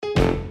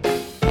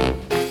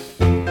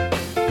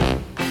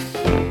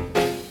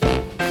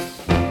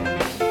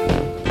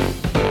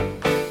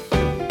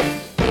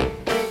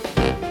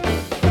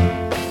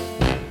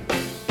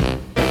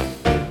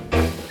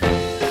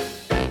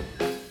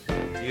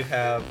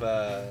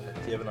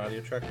you have an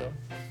audio track going?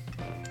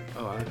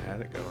 Oh, I've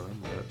had it going.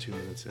 I'm about 2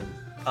 minutes in.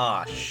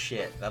 Ah,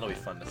 shit. That'll be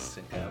fun to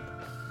sync up.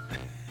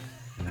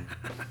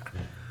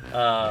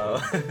 Well,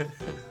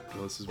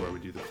 this is why we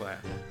do the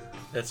clap.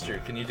 That's true.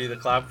 Can you do the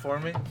clap for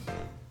me?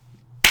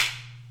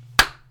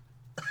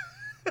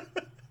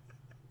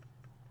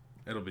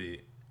 It'll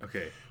be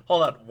okay.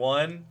 Hold on.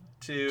 1,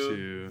 2,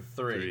 2,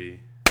 3.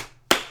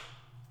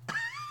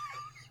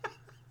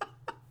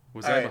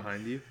 Was All that right.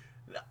 behind you?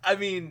 I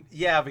mean,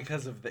 yeah,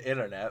 because of the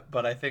internet,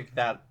 but I think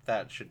that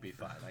should be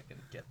fine. I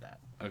can get that.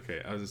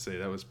 Okay, I was gonna say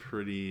that was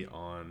pretty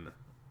on.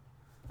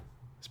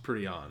 It's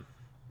pretty on.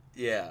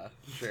 Yeah,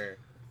 sure.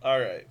 All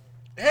right.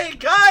 Hey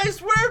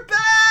guys, we're back!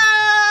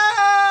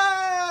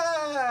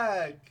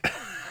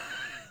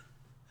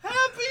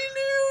 Happy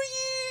New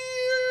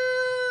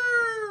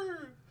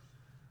Year!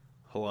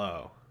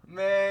 Hello.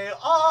 May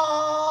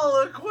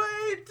all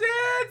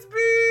acquaintance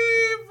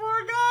be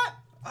forgot.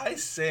 I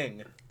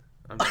sing.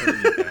 I'm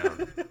turning you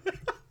down.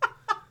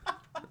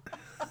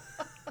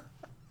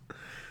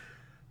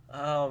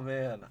 Oh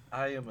man,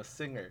 I am a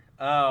singer.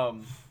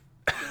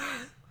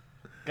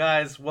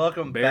 Guys,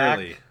 welcome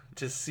Barely. back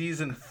to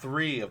season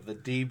 3 of the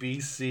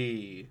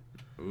DBC.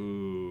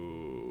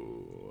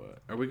 Ooh.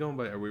 Are we going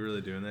by? Are we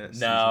really doing that?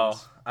 No,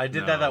 Seasons? I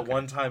did No, that okay.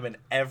 one time and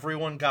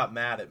everyone got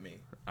mad at me.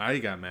 I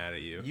got mad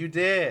at you. You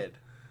did.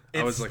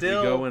 I was like, we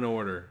go in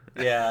order.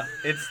 Yeah,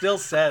 it still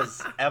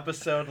says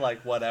episode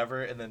like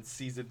whatever and then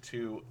season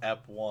 2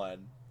 ep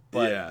 1.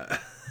 But, yeah.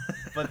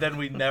 but then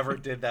we never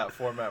did that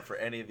format for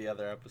any of the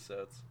other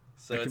episodes.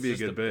 So It it's could be a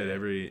just good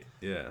bit.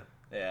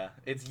 Yeah,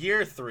 it's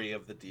year 3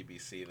 of the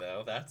DBC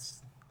though.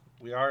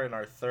 We are in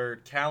our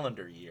 3rd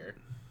calendar year.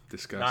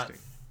 Disgusting.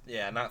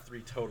 Not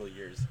 3 total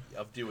years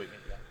of doing it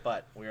yet,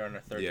 but we are in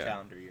our 3rd Yeah.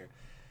 calendar year.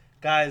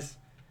 Guys,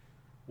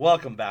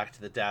 welcome back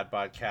to the Dad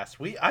Podcast.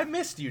 I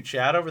missed you,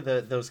 Chad, over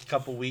those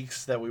couple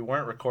weeks that we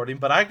weren't recording,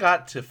 but I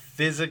got to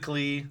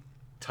physically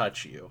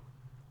touch you.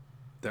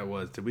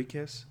 Did we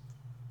kiss?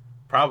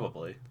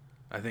 Probably.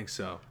 I think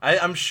so.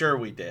 I'm sure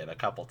we did a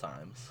couple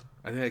times.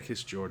 I think I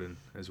kissed Jordan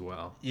as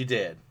well. You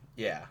did,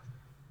 yeah.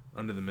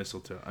 Under the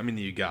mistletoe. I mean,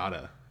 you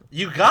gotta.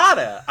 You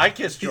gotta! I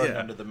kissed Jordan Yeah.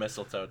 under the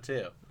mistletoe,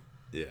 too.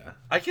 Yeah.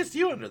 I kissed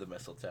you under the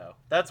mistletoe.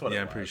 That's what it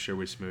Yeah, was. I'm pretty sure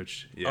we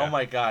smooched. Yeah. Oh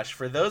my gosh,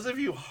 for those of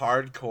you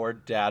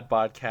hardcore Dad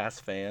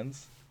Podcast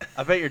fans,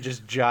 I bet you're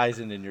just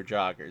jizzing in your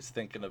joggers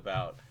thinking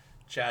about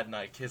Chad and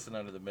I kissing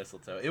under the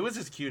mistletoe. It was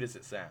as cute as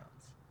it sounds.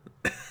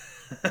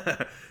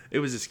 It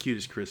was as cute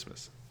as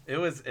Christmas. It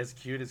was as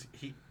cute as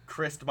he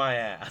kissed my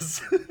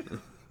ass.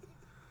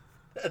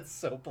 That's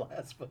so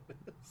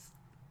blasphemous.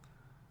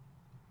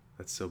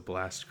 That's so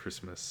blast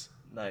Christmas.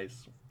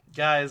 Nice.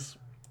 Guys,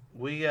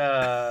 we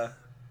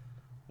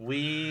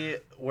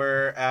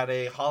were at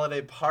a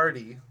holiday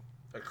party,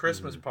 a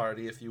Christmas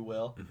party, if you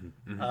will,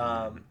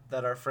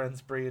 that our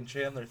friends Bree and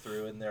Chandler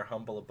threw in their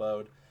humble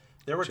abode.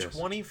 There were Just-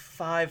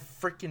 25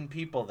 freaking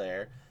people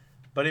there,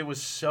 but it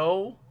was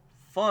so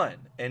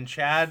fun. And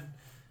Chad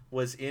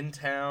was in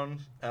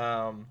town,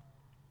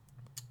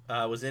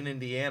 was in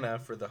Indiana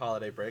for the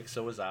holiday break,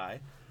 so was I.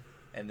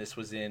 And this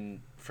was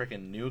in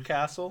freaking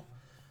Newcastle.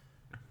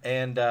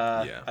 And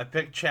Yeah. I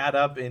picked Chad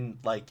up in,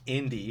 like,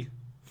 Indy.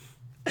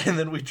 And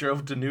then we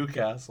drove to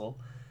Newcastle.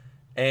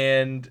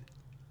 And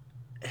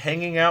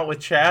hanging out with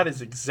Chad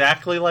is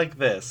exactly like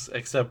this,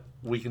 except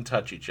we can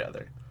touch each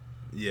other.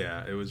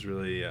 Yeah, it was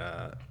really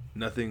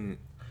nothing.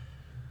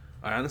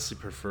 I honestly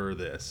prefer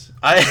this.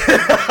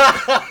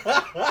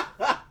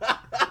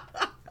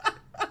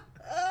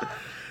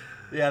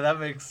 Yeah, that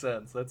makes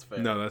sense. That's fair.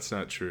 No, that's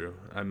not true.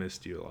 I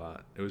missed you a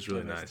lot. It was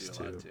really I missed nice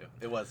you a lot, too.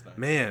 It was nice.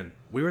 Man,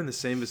 we were in the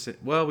same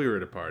vicinity. Well, we were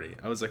at a party.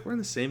 I was like, we're in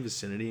the same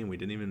vicinity, and we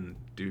didn't even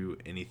do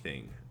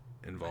anything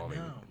involving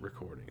I know.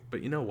 recording.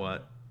 But you know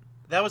what?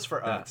 That was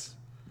for us.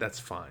 That's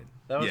fine.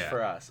 That was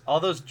for us. All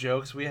those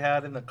jokes we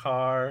had in the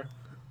car,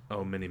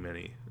 Oh, many.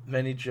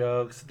 many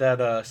jokes.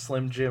 That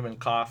Slim Jim and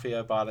coffee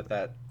I bought at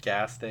that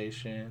gas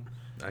station.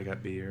 I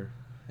got beer.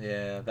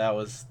 Yeah, that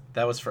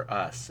was for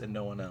us and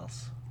no one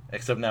else.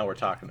 Except now we're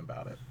talking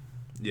about it.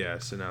 Yeah,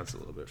 so now it's a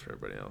little bit for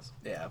everybody else.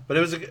 Yeah, but it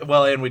was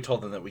well, and we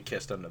told them that we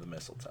kissed under the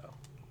mistletoe.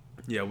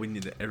 Yeah,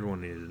 everyone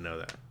needed to know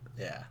that.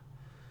 Yeah.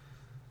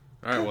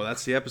 All right, well,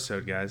 that's the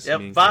episode, guys. Yep,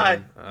 Me and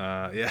bye.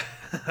 Kevin,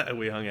 yeah,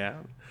 we hung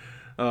out.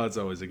 Oh, it's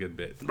always a good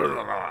bit.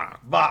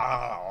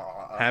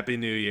 Bah. Happy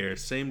New Year.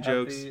 Same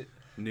jokes,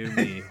 new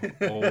me,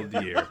 old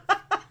year.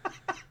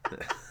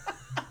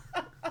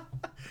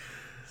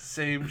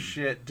 Same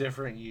shit,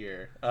 different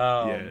year.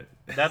 Yeah.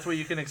 That's what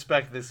you can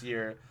expect this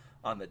year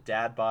on the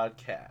Dad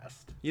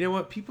Podcast. You know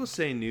what? People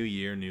say new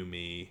year, new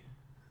me.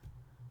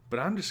 But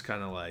I'm just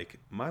kind of like,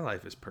 my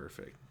life is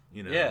perfect.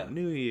 You know, Yeah.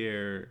 new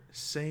year,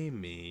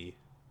 same me.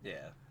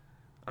 Yeah.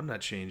 I'm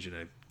not changing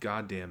a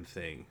goddamn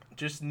thing.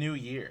 Just new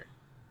year.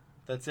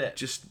 That's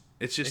it.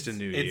 It's just a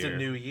new year. It's a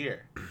new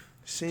year.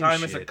 Same Time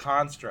shit. is a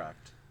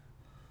construct.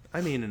 I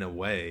mean, in a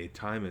way,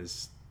 time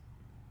is.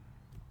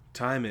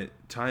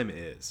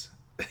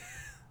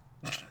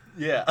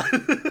 Yeah.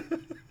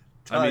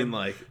 I I mean,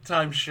 like,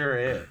 time sure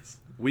is.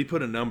 We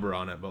put a number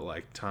on it, but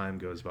like time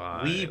goes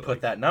by. We put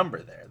like, that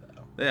number there,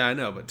 though. Yeah, I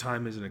know, but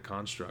time isn't a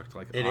construct.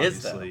 Like It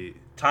obviously, is, though.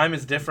 Time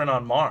is different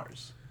on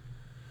Mars.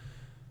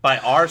 By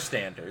our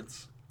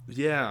standards.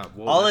 Yeah.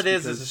 Well, All it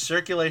is a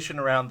circulation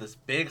around this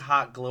big,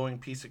 hot, glowing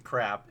piece of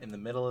crap in the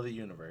middle of the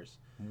universe.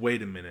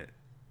 Wait a minute.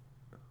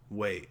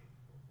 Wait.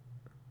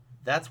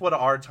 That's what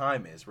our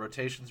time is.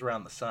 Rotations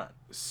around the sun.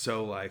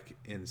 So, like,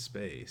 in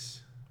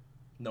space.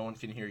 No one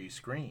can hear you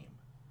scream.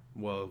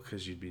 Well,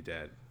 because you'd be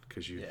dead.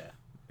 Because you... Yeah.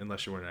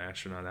 Unless you're wearing an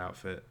astronaut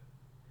outfit.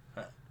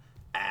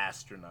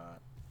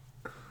 Astronaut.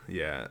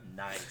 Yeah.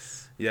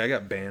 Nice. Yeah, I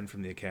got banned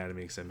from the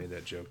academy because I made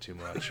that joke too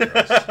much.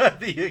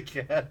 The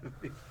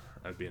academy.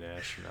 I'd be an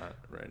astronaut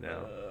right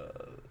now.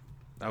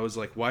 I was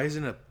like, why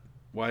isn't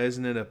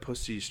it a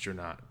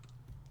pussy-astronaut?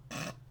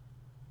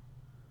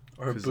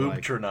 Or a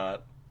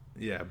boob-tronaut.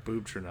 Yeah,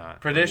 boob-tronaut.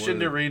 Prediction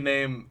to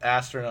rename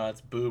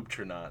astronauts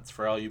boob-tronauts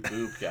for all you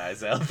boob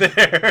guys out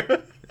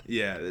there.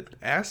 Yeah,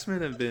 ass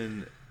men have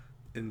been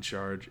in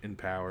charge, in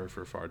power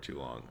for far too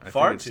long. I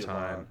far think it's too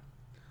time. long.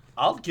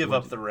 I'll give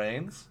up the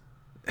reins.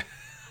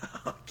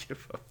 I'll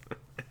give up.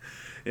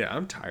 Yeah,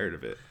 I'm tired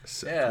of it.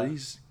 So Yeah.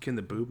 please, can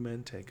the boob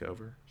men take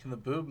over? Can the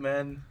boob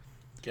men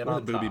get We're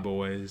on the booby top?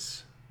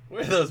 boys.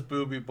 Where are those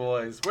booby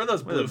boys? Where are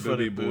those Where the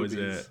booby blue-footed boys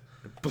boobies?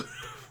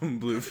 at?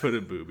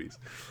 Blue-footed boobies.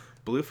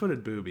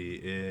 Blue-footed booby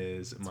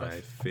is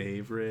my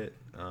favorite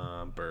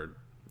bird.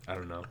 I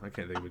don't know. I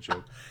can't think of a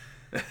joke.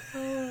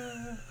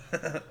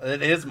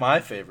 It is my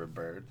favorite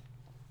bird.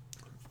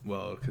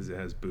 Well, because it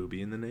has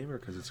booby in the name or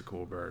because it's a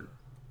cool bird?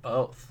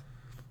 Both.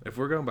 If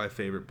we're going by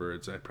favorite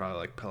birds, I'd probably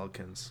like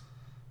pelicans.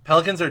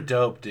 Pelicans are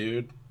dope,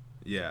 dude.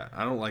 Yeah,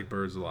 I don't like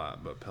birds a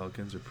lot, but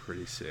pelicans are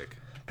pretty sick.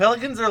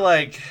 Pelicans are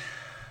like...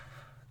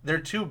 They're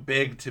too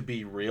big to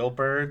be real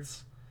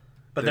birds,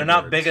 but they're They're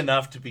not birds. big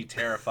enough to be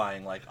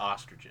terrifying like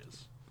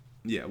ostriches.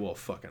 Yeah, well,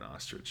 fucking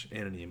ostrich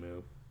and an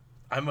emu.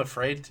 I'm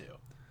afraid to.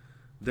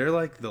 They're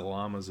like the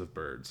llamas of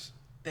birds.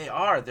 They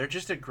are. They're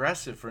just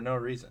aggressive for no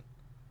reason.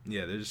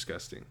 Yeah, they're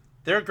disgusting.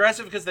 They're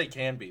aggressive because they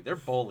can be. They're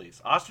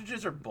bullies.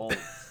 Ostriches are bullies.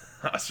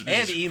 Ostriches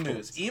And are emus.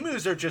 bulls.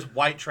 Emus are just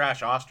white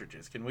trash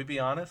ostriches. Can we be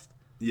honest?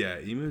 Yeah,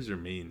 emus are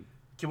mean.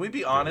 Can we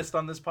be honest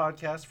on this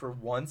podcast for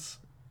once?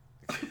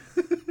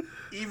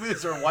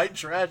 Emus are white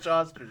trash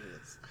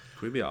ostriches.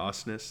 Can we be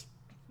honest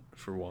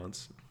for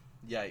once?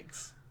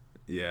 Yikes.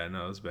 Yeah,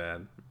 no, it was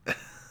bad.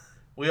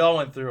 We all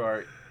went through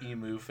our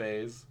emu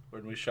phase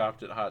when we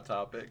shopped at Hot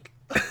Topic.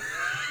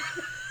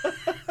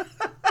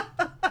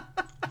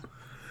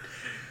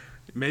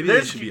 Maybe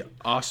There's- they should be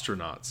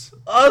astronauts.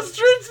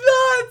 Ostrich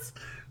nuts!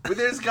 But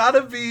there's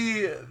gotta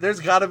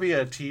be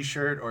a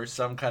T-shirt or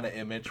some kind of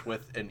image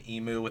with an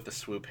emu with a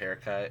swoop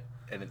haircut,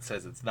 and it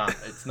says it's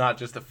not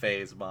just a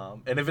phase,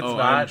 Mom. And if it's I'm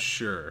not,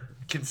 sure.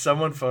 can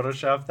someone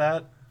Photoshop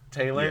that,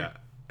 Taylor? Yeah,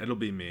 it'll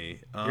be me.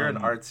 You're an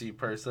artsy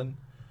person.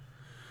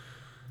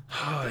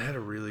 Oh, I had a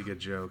really good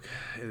joke.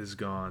 It is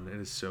gone. It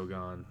is so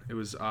gone. It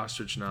was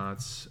ostrich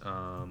knots.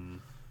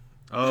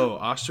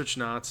 Ostrich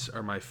knots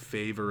are my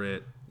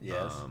favorite.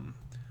 Yes.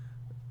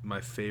 My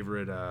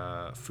favorite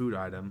food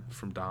item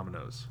from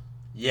Domino's.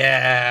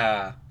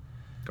 Yeah.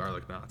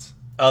 Garlic knots.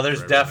 Oh, there's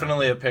For everyone.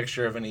 definitely a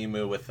picture of an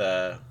emu with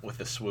a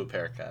swoop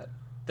haircut.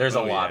 There's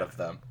a lot yeah. of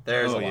them.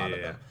 There's Oh, a lot yeah, of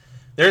yeah. them.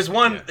 There's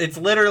one. Yeah. It's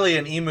literally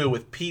an emu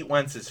with Pete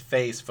Wentz's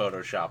face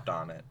photoshopped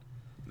on it.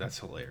 That's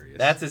hilarious.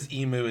 That's as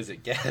emu as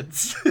it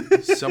gets.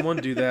 Someone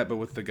do that, but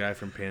with the guy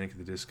from Panic at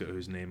the Disco,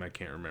 whose name I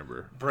can't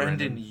remember.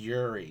 Brendan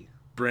Urie.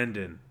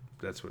 Brendan.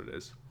 That's what it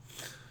is.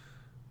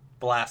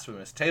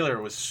 Blasphemous. Taylor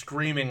was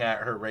screaming at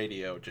her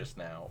radio just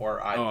now, or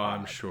iPod. Oh,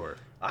 I'm sure.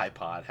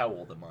 iPod. How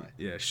old am I?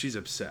 Yeah, she's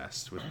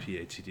obsessed with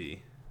PATD.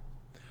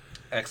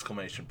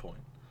 Exclamation point.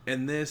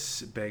 And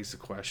this begs the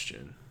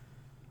question.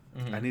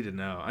 Mhm. I need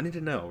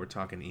to know. We're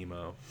talking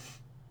emo.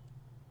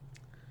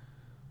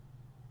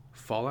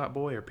 Fall Out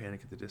Boy or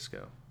Panic at the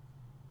Disco?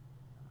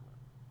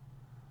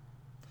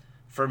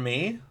 For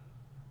me,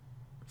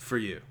 For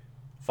you.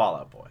 Fall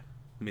Out Boy.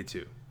 Me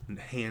too.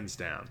 Hands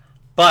down.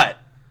 But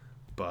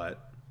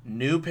But,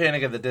 new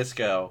Panic at the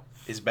Disco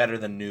is better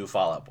than new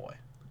Fall Out Boy.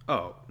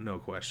 oh, no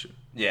question.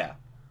 Yeah.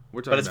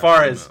 We're talking But as about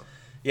far emo. as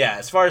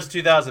as far as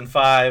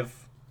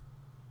 2005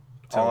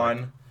 To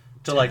on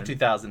to like 10.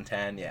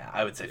 2010, yeah,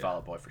 I would say Yeah. Fall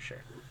Out Boy for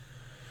sure.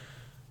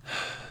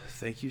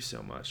 Thank you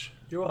so much.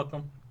 You're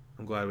welcome.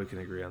 I'm glad we can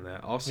agree on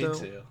that. Also, Me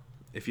too.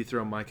 if you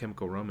throw My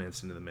Chemical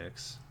Romance into the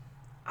mix,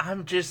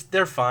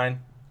 They're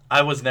fine.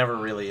 I was never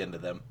really into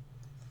them.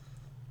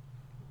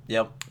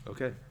 Yep.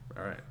 okay,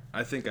 all right.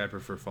 I think I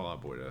prefer Fall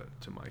Out Boy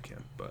to My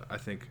Chem, but I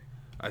think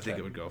Okay.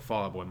 it would go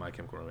Fall Out Boy, My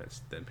Chemical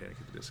Romance, then Panic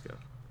at the Disco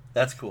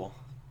That's cool.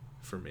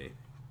 for me.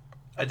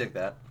 I dig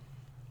that.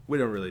 We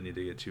don't really need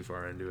to get too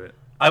far into it.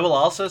 I will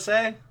also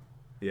say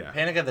Yeah,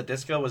 Panic at the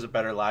Disco was a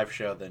better live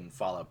show than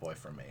Fall Out Boy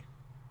for me.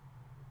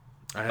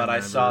 I But I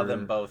saw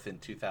them both in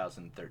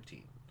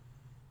 2013.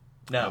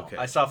 No, Okay.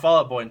 I saw Fall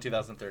Out Boy in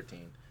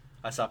 2013.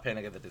 I saw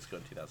Panic at the Disco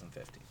in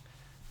 2015.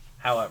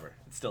 However,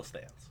 it still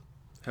stands.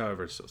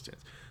 However, it still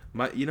stands.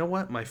 You know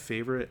what? My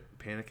favorite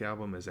Panic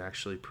album is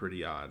actually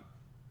Pretty Odd.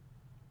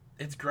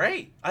 It's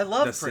great. I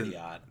love That's Pretty the-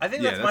 Odd. I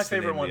think yeah, that's my that's the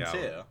favorite name one of the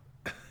too. album.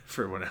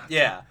 For one out.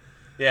 Yeah.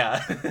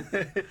 Yeah.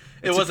 It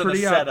It's a wasn't a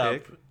Pretty Odd setup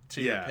pick.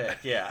 to Yeah. your pick.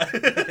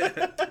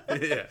 Yeah.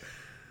 Yeah.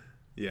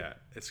 Yeah.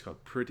 It's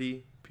called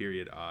Pretty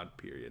Period Odd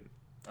Period.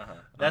 Uh-huh.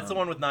 That's the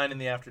one with 9 in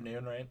the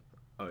afternoon, right?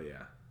 Oh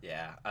yeah.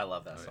 Yeah, I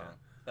love that Oh, song. yeah.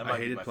 That I might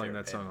be hated my playing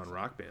favorite that song band. on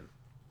Rock Band,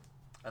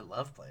 I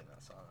love playing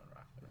that song on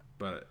Rock Band.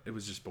 but it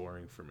was just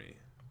boring for me.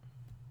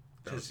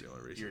 That was the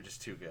only reason. You're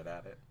just too good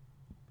at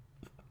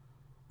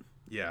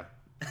Yeah.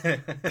 it.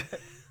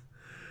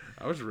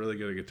 I was really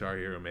good at Guitar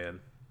Hero,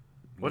 man.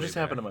 What Way just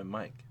happened to back.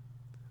 my mic?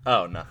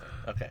 Oh, nothing.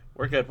 Okay,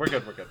 we're good. We're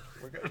good. We're good.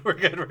 We're good. We're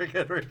good. We're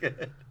good. We're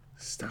good.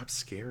 Stop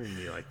scaring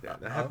me like that.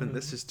 That happened.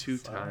 This is 2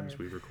 sorry. times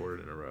we've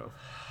recorded in a row.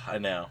 I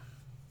know.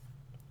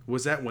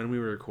 Was that when we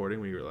were recording?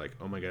 We were like,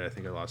 "Oh my god, I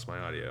think I lost my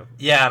audio."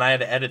 Yeah, and I had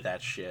to edit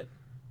that shit.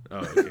 Oh,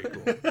 okay,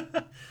 cool.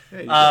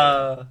 Hey, you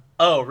got it.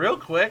 Oh, real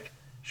quick,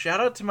 shout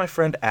out to my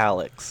friend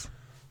Alex.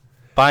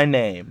 By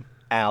name,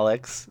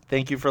 Alex.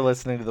 Thank you for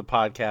listening to the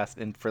podcast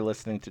and for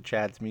listening to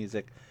Chad's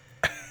music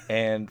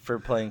and for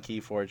playing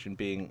Keyforge and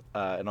being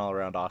an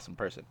all-around awesome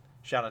person.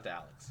 Shout out to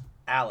Alex.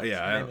 Alex.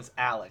 Yeah, Her name is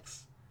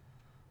Alex.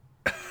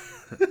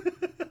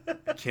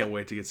 Can't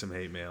wait to get some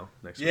hate mail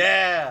next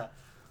Yeah.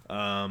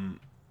 week.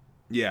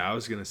 Yeah, I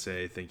was gonna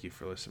say thank you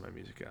for listening to my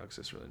music, Alex.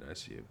 That's really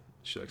nice of you.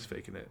 She likes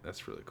faking it.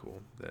 That's really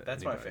cool. That's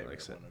my anybody favorite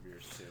likes it. one of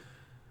yours, too.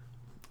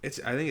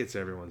 I think it's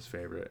everyone's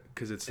favorite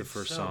because it's the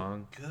first so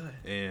song, good.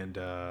 and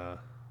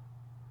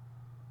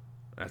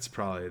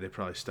they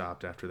probably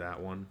stopped after that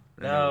one.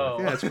 And No.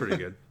 they were like, yeah, it's pretty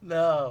good.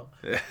 No.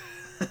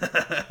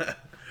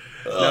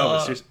 No,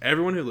 but seriously,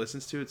 everyone who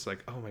listens to it's like,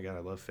 oh my god, I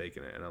love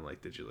faking it, and I'm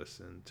like, did you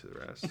listen to the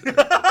rest?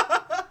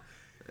 Yeah.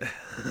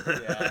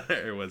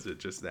 Or was it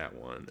just that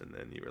one? And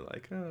then you were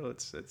like, oh,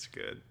 it's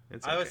good.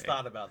 It's I always okay.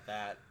 thought about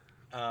that.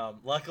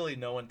 Luckily,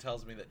 no one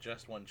tells me that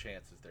Just One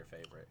Chance is their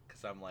favorite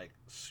because I'm like,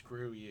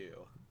 screw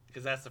you.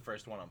 Because that's the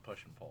first one on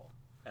Push and Pull.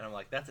 And I'm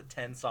like, that's a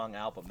 10-song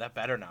album. That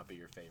better not be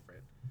your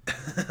favorite.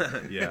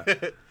 Yeah.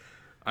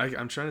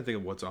 I'm trying to think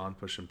of what's on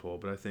Push and Pull,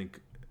 but I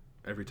think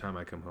Every Time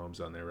I Come Home's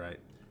on there, right?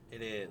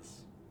 It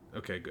is.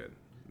 Okay, good.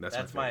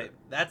 That's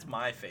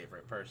my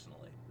favorite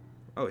personally.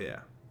 Oh, yeah.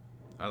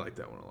 I like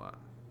that one a lot.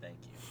 Thank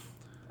you.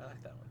 I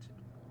like that one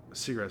too.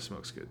 Cigarette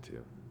Smoke's good,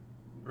 too.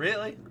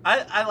 Really?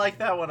 I like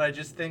that one. I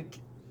just think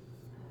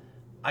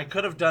I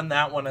could have done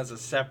that one as a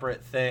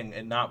separate thing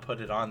and not put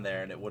it on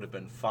there and it would have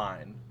been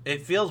fine.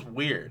 It feels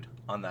weird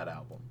on that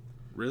album.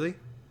 Really?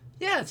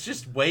 Yeah, it's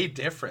just way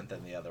different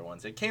than the other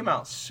ones. It came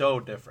out so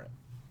different.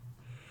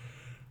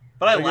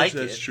 But I like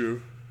that's it.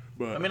 true.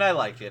 But I mean, I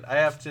like it. I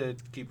have to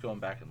keep going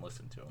back and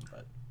listen to them,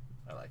 but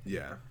I like it.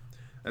 yeah.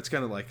 That's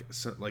kind of like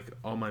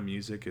all my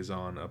music is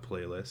on a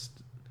playlist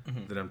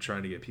that I'm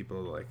trying to get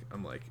people to like.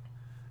 I'm like,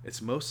 it's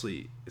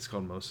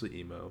called Mostly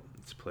Emo.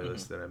 It's a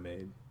playlist that I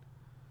made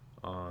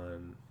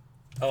on.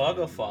 Oh, I'll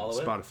go follow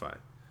it. Spotify.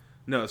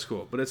 No, it's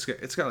cool, but it's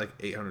got like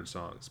 800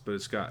 songs. But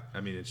it's got.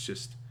 I mean, it's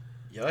just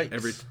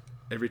Yikes.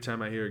 every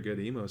time I hear a good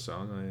emo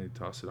song, I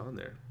toss it on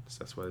there. So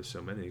that's why there's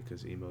so many,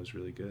 because emo is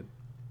really good.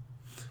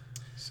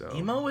 So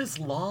Emo is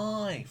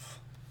life.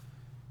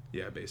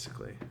 yeah,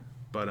 basically.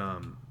 But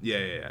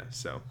yeah.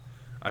 So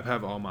I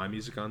have all my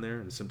music on there,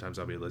 and sometimes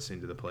I'll be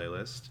listening to the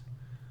playlist,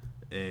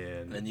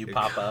 and then you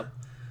pop up.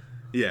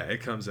 Yeah,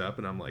 it comes up,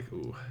 and I'm like,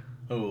 ooh.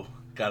 Ooh,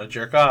 gotta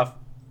jerk off.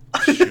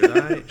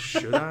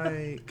 Should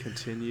I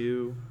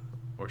continue,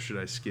 or should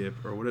I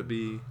skip, or would it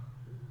be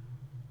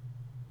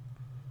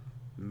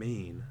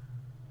mean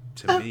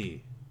to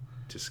me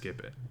to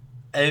skip it?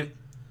 If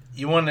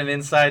you want an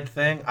inside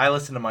thing, I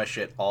listen to my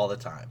shit all the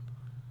time.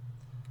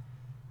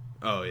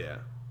 Oh yeah.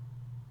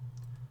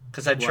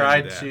 Because I Why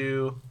tried do that?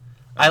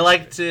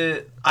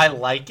 to... I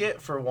like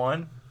it, for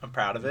one. I'm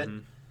proud of it.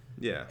 Mhm.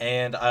 Yeah.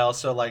 And I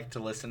also like to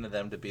listen to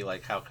them to be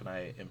like, how can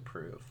I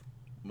improve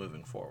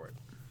moving forward?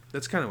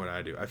 That's kind of what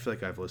I do. I feel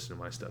like I've listened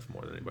to my stuff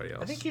more than anybody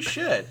else. I think you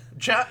should.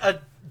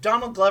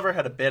 Donald Glover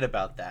had a bit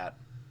about that.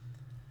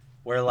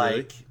 Where, like,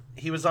 Really?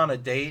 he was on a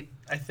date,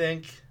 I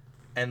think,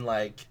 and,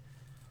 like,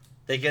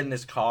 they get in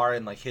his car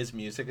and, like, his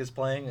music is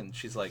playing, and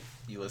she's like,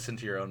 you listen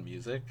to your own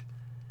music?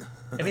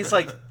 And he's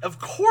like, of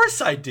course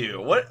I do.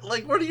 What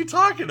are you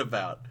talking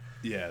about?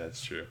 Yeah,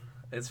 that's true.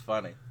 It's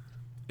funny.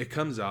 It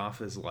comes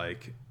off as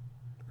like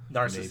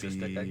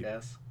Narcissistic, I maybe-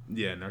 guess.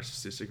 yeah,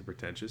 narcissistic and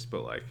pretentious,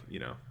 but like, you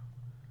know,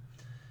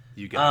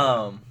 you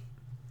got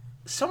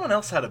Someone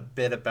else had a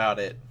bit about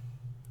it.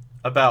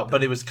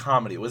 But it was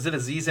comedy. Was it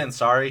Aziz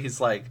Ansari? He's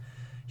like,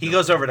 he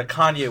goes over to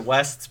Kanye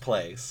West's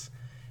place,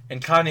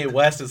 and Kanye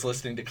West is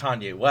listening to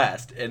Kanye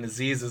West, and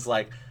Aziz is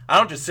like, I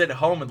don't just sit at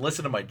home and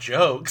listen to my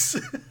jokes.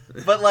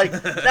 But, like,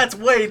 that's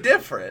way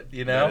different,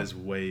 you know? That is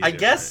way I different.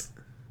 guess,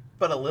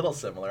 but a little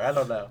similar. I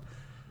don't know.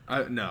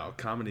 No,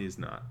 comedy is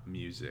not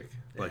music.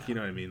 Like, Yeah. you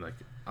know what I mean? Like,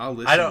 I'll I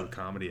listen to don't- a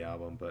comedy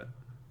album, but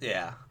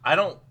Yeah. I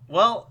don't...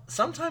 Well,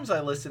 sometimes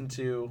I listen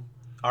to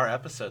our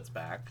episodes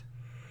back.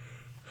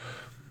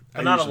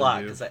 But not a usually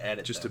lot, do, 'cause I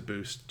edit just them.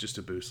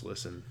 to boost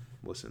listen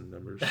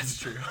numbers. That's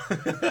true.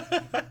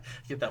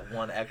 Get that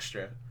one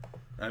extra.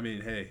 I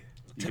mean, hey,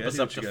 You Tip gotta us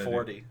do up what you to gotta do.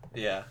 40.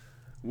 Yeah.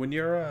 When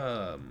you're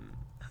an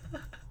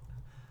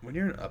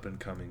up and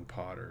coming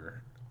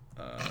podder,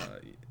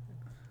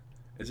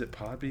 is it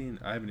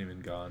Podbean? I haven't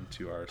even gone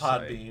to our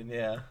site. Podbean,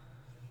 yeah.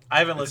 I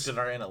haven't looked at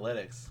our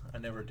analytics. I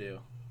never do.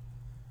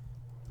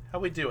 How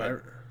we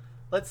doing?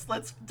 Let's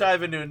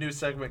dive into a new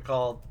segment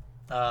called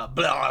blah,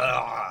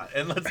 blah,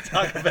 and let's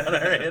talk about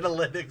our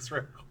analytics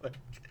real quick.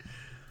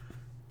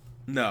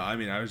 No, I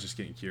mean, I was just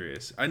getting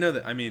curious. I know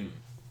that, I mean,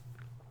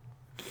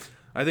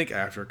 I think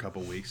after a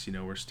couple weeks,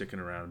 we're sticking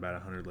around about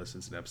 100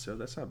 listens an episode.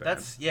 That's not bad.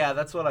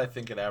 That's what I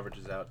think it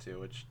averages out to,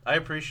 which I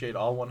appreciate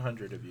all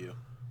 100 of you.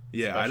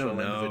 Yeah, I don't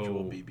know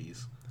individual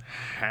BBs.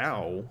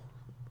 how,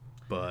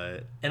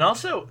 but... And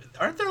also,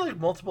 aren't there, like,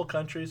 multiple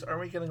countries?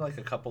 Aren't we getting, like,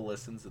 a couple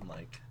listens in,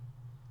 like,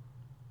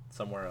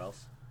 somewhere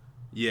else?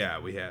 Yeah,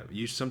 we have.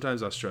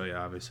 Sometimes Australia,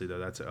 obviously, though.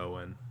 That's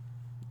Owen.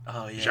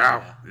 Oh,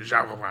 yeah.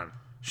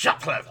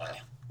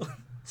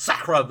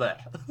 Sacre.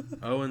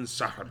 Owen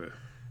Sacre.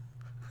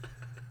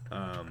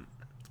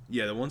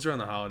 Yeah, the ones around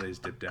the holidays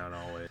dip down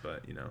always,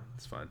 but,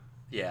 it's fine.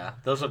 Yeah,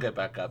 those will get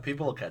back up.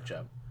 People will catch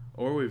up.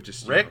 Or we've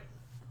just... Rick?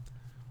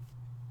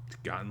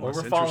 Gotten or less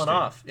we're falling interesting.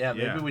 off. Yeah,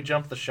 maybe we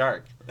jumped the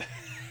shark.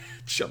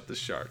 Jump the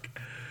shark.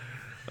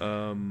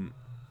 I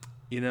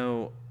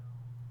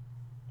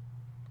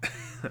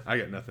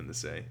got nothing to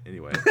say.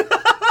 Anyway.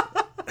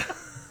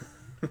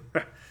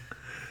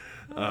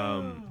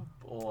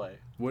 Boy.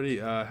 What do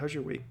you, how's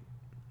your week?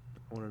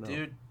 I want to know.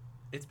 Dude,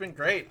 it's been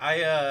great.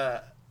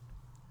 I've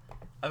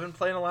been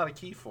playing a lot of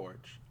Keyforge.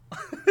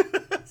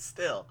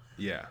 Still.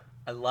 Yeah.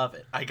 I love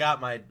it. I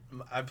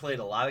played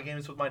a lot of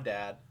games with my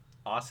dad.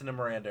 Austin and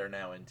Miranda are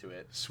now into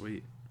it.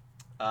 Sweet.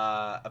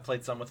 I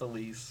played some with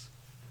Elise.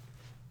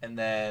 And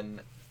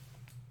then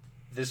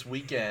this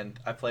weekend,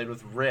 I played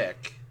with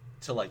Rick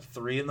till like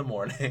 3 in the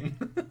morning.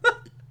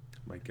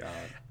 My God.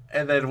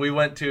 And then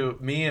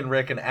me and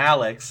Rick and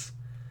Alex,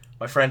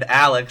 my friend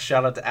Alex,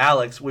 shout out to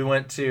Alex, we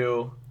went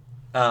to,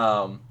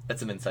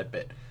 that's an inside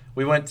bit.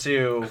 We went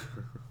to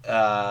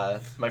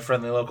my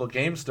friendly local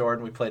game store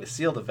and we played a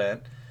sealed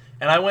event.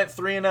 And I went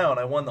 3-0 and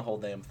I won the whole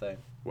damn thing.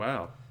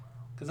 Wow.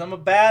 Because I'm a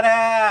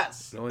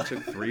badass. It only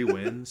took 3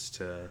 wins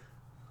to...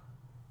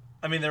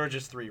 I mean, there were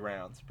just 3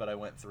 rounds, but I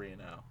went 3-0.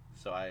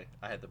 So I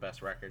had the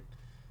best record.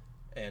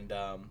 And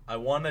I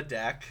won a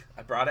deck.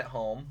 I brought it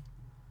home.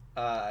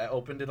 I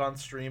opened it on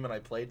stream and I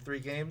played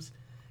 3 games.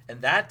 And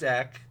that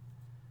deck,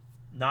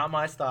 not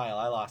my style.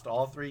 I lost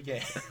all 3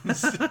 games.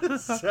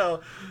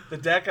 So the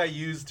deck I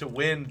used to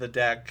win the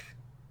deck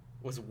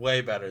was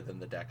way better than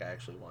the deck I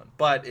actually won.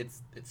 But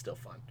it's still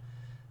fun.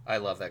 I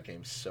love that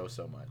game so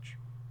much.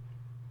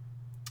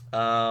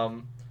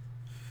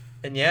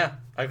 And yeah,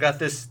 I got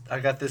this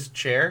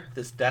chair,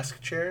 this desk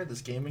chair,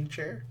 this gaming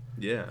chair.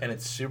 Yeah. And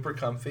it's super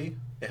comfy.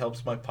 It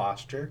helps my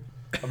posture.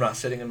 I'm not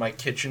sitting in my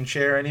kitchen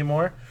chair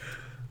anymore.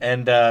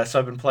 And so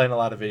I've been playing a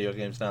lot of video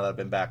games now that I've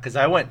been back. Because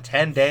I went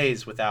 10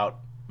 days without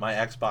my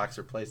Xbox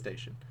or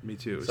PlayStation. Me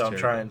too. So I'm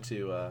trying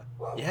to,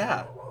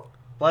 yeah.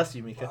 Bless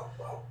you, Mika.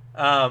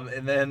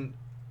 And then,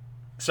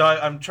 so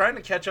I'm trying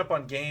to catch up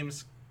on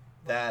games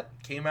that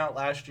came out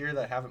last year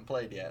that I haven't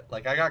played yet.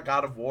 Like, I got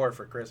God of War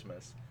for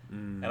Christmas.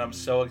 And I'm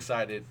so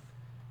excited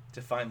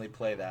to finally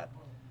play that.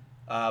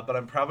 But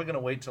I'm probably going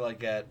to wait till I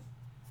get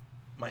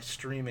my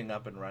streaming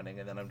up and running,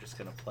 and then I'm just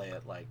going to play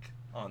it, like,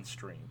 on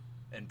stream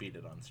and beat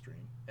it on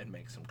stream and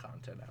make some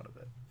content out of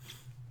it.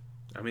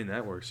 I mean,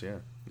 that works, yeah.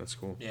 That's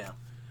cool. Yeah.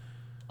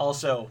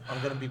 Also,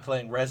 I'm going to be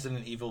playing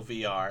Resident Evil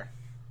VR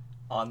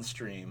on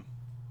stream,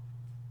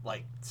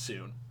 like,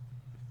 soon.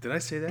 Did I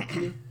say that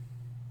to you?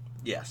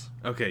 Yes.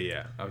 Okay,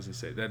 yeah. I was going to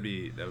say, that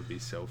would be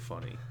so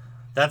funny.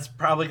 That's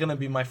probably going to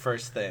be my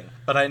first thing,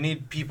 but I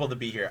need people to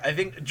be here. I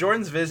think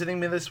Jordan's visiting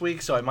me this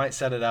week, so I might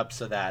set it up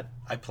so that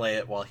I play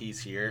it while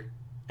he's here,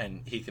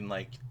 and he can,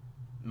 like,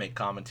 make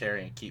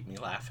commentary and keep me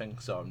laughing,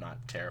 so I'm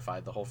not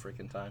terrified the whole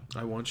freaking time.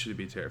 I want you to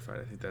be terrified.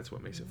 I think that's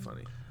what makes it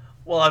funny.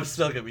 Well, I'm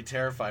still going to be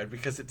terrified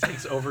because it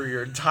takes over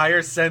your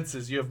entire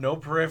senses. You have no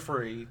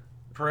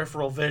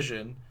peripheral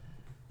vision.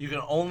 You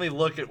can only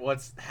look at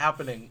what's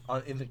happening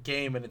in the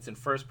game, and it's in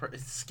first person.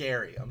 It's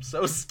scary. I'm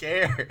so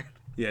scared.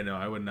 Yeah, no,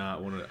 I would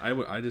not want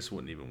to. I just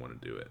wouldn't even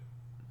want to do it.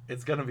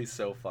 It's going to be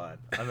so fun.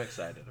 I'm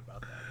excited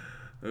about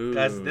that. Ooh.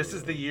 Guys, this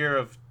is the year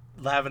of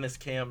Lavinus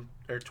Cam,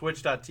 or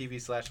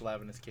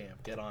twitch.tv/Lavinus Cam.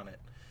 Get on it.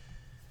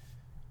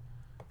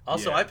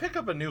 Also, Yeah. I pick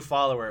up a new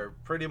follower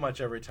pretty much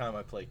every time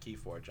I play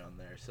Keyforge on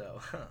there, so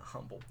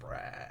humble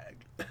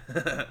brag.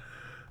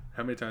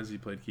 How many times have you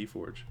played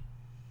Keyforge?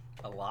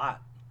 A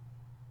lot.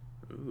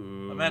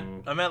 Ooh.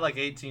 I'm at like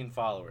 18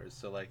 followers,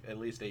 so like at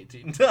least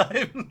 18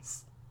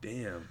 times.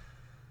 Damn.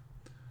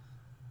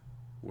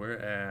 We're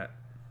at...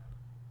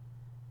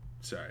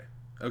 Sorry.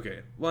 Okay.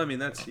 Well, I mean,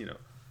 that's, Yeah.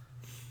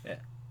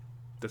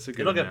 That's a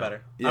good It'll get amount.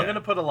 better. Yeah. I'm going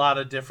to put a lot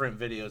of different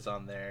videos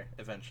on there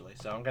eventually.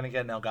 So I'm going to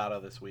get an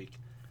Elgato this week,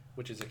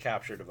 which is a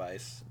capture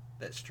device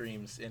that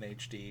streams in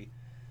HD.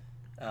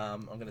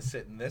 I'm going to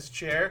sit in this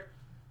chair.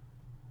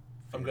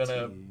 I'm going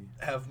to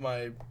have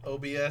my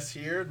OBS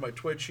here, my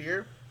Twitch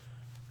here.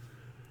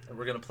 And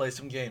we're going to play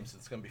some games.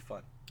 It's going to be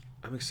fun.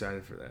 I'm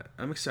excited for that.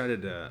 I'm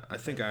excited to. I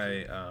think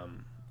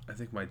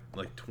my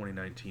like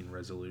 2019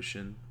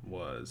 resolution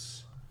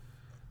was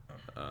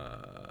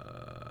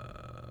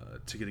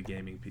to get a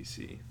gaming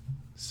PC.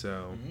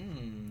 So.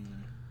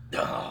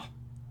 Oh,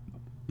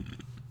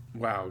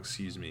 Wow,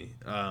 excuse me.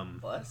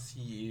 bless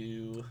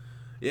you.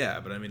 Yeah,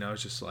 but I mean, I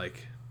was just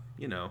like,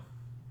 you know,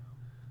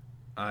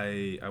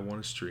 I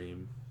want to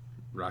stream.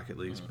 Rocket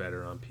League's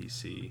better on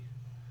PC.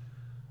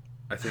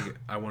 I think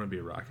I want to be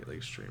a Rocket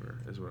League streamer.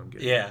 Is what I'm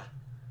getting. Yeah.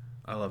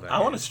 I love that. I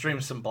want to stream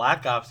some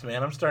Black Ops,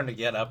 man. I'm starting to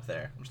get up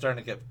there. I'm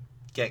starting to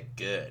get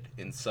good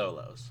in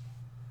solos.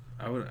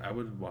 I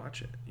would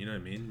watch it. You know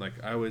what I mean? Like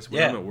I always when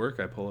Yeah. I'm at work,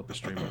 I pull up a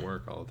stream at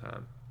work all the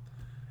time.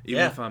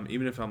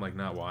 Even if I'm like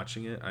not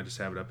watching it, I just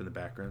have it up in the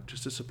background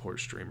just to support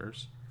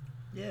streamers.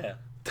 Yeah.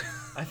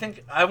 I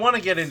think I want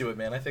to get into it,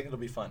 man. I think it'll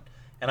be fun.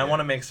 And I want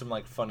to make some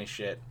like funny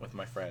shit with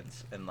my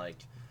friends and like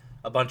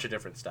a bunch of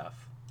different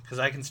stuff. Cuz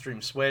I can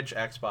stream Switch,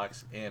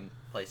 Xbox, and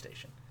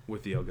PlayStation.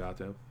 With the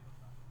Elgato.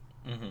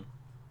 Mhm.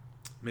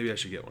 Maybe I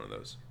should get one of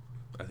those.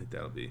 I think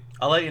that'll be.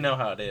 I'll let you know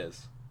how it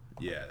is.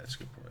 Yeah, that's a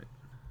good point.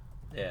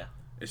 Yeah.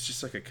 It's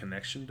just like a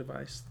connection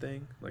device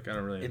thing. Like I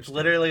don't really. It's understand.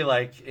 literally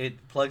like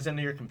it plugs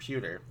into your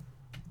computer,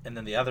 and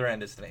then the other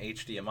end is an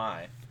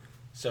HDMI.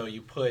 So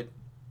you put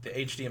the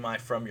HDMI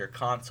from your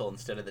console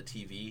instead of the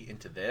TV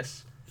into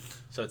this,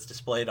 so it's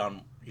displayed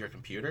on your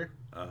computer.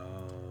 Oh.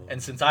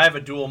 And since I have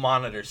a dual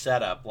monitor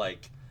setup,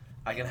 like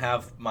I can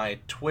have my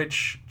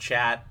Twitch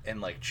chat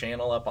and like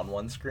channel up on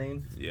one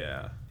screen,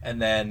 Yeah.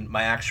 and then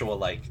my actual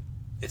like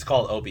it's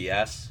called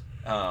OBS.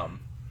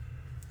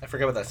 I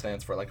forget what that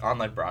stands for, like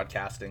online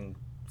broadcasting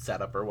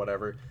setup or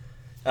whatever.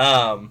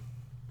 And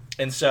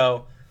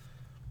so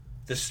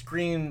the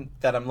screen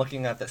that I'm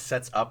looking at that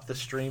sets up the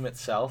stream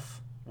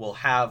itself will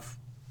have,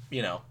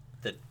 you know,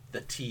 the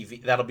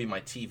TV. That'll be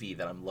my TV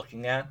that I'm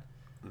looking at.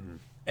 Mm-hmm.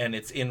 And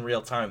it's in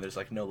real time. There's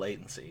like no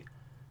latency.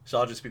 So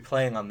I'll just be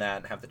playing on that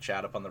and have the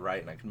chat up on the right,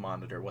 and I can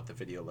monitor what the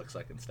video looks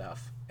like and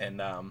stuff. And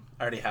I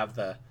already have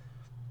the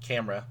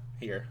camera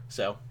here,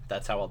 so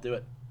that's how I'll do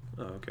it.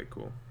 Oh, okay,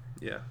 cool.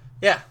 Yeah.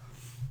 Yeah,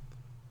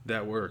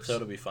 That works. so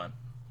it'll be fun.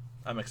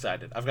 I'm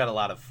excited. I've got a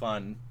lot of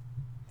fun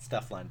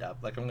stuff lined up.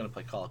 Like I'm going to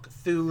play Call of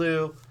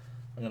Cthulhu.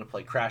 I'm going to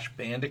play Crash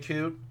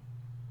Bandicoot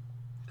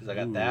because I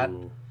got that.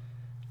 Ooh.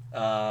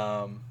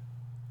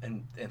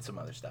 And some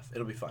other stuff.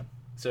 It'll be fun.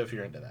 So if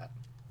you're into that,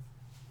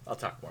 I'll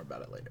talk more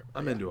about it later.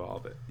 I'm into all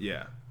of it.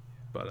 Yeah.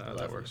 But love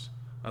that you. works.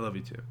 I love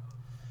you too.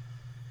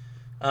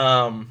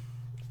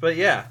 But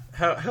yeah,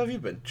 how have you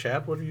been,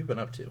 Chad? What have you been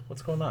up to?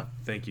 What's going on?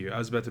 Thank you. I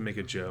was about to make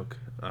a joke.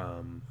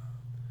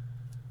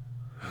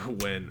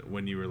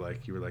 When you were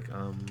like,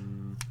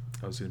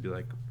 I was gonna be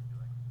like,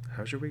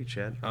 how's your week,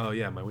 Chad? Oh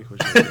yeah, my week was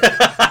really good.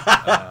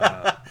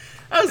 I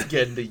was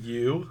getting to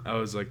you. I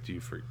was like, did you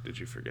forget? Did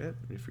you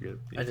forget?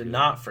 I did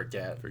not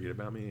forget. Forget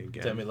about me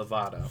again. Demi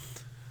Lovato.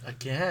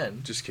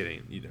 Again? Just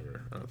kidding. You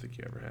never. I don't think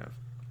you ever have.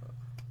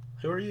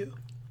 Who are you?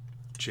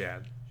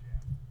 Chad.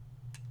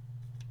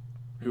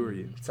 Who are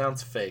you?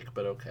 Sounds fake,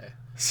 but okay.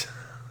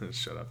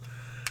 Shut up.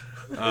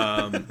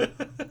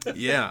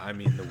 Yeah, I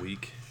mean the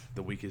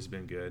week has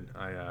been good.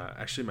 I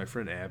actually my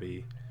friend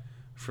Abby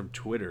from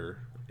Twitter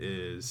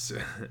is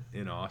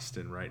in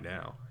Austin right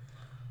now.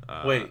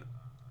 Wait,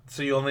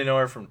 so you only know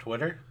her from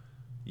Twitter?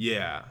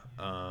 Yeah.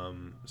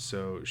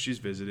 So she's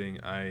visiting.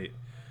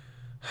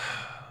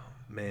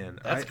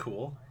 That's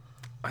cool.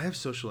 I have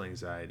social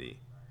anxiety,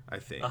 I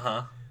think.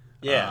 Uh-huh.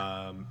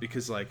 Yeah.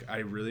 Because like I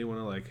really want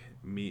to like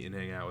meet and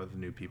hang out with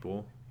new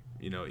people.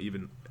 You know,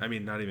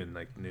 not even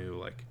like new,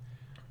 like,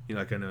 you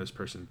know, like I know this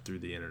person through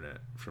the internet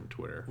from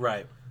Twitter.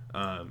 Right.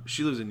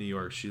 She lives in New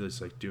York. She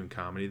lives like doing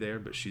comedy there,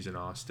 but she's in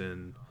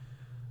Austin.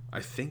 I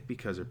think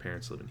because her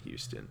parents live in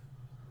Houston.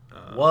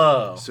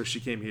 Whoa. So she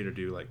came here to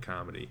do like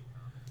comedy.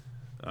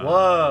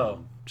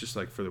 Whoa. Just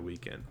like for the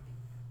weekend.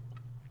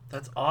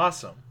 That's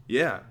awesome.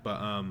 Yeah,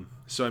 but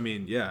so I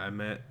mean, yeah, I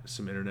met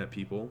some internet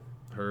people.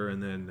 Her,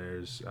 and then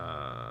there's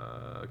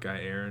a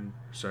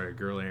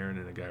girl Aaron,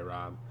 and a guy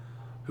Rob,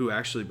 who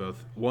actually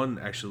one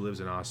actually lives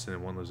in Austin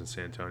and one lives in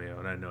San Antonio,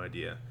 and I had no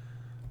idea.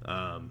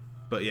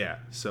 But yeah,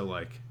 so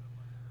like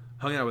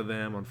hung out with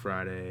them on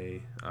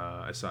Friday.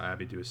 I saw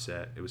Abby do a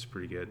set. It was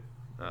pretty good.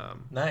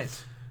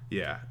 Nice.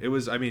 Yeah, it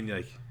was. I mean,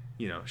 like,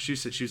 you know, she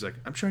was like,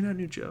 I'm trying out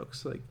new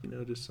jokes, like, you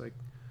know, just like,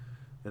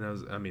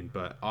 and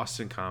but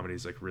Austin comedy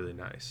is like really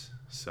nice.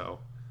 So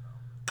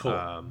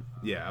Cool.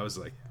 Yeah, I was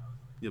like,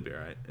 you'll be all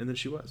right. And then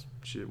she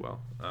did well.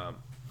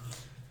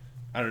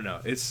 I don't know.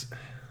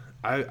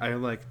 I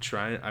like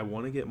trying. I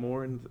want to get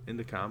more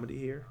into comedy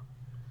here.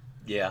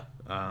 Yeah.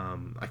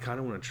 I kind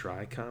of want to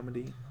try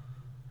comedy.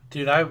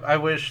 Dude, I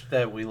wish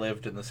that we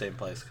lived in the same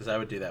place because I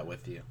would do that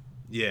with you.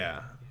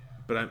 Yeah,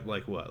 but I'm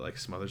like what, like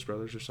Smothers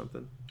Brothers or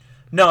something?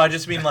 No, I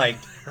just mean like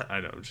I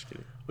know. I'm just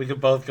kidding. we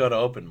could both go to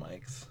open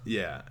mics.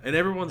 Yeah, and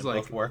everyone's and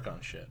like, both work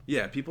on shit.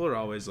 yeah, people are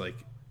always like,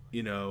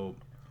 you know,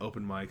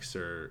 open mics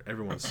or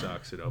everyone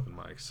sucks at open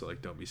mics, so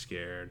like don't be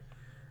scared.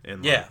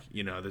 And like, Yeah.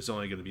 you know, there's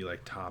only going to be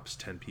like tops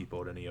 10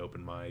 people at any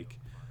open mic.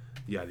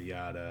 yada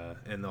yada,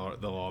 and they'll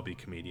all be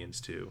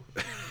comedians too.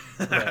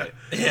 Right.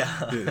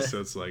 Yeah.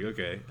 So it's like,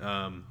 okay.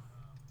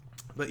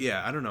 But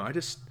yeah, I don't know. I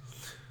just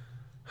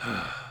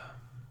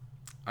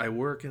I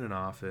work in an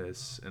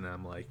office, and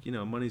I'm like,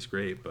 money's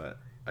great, but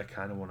I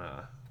kind of want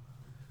to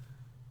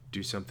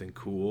do something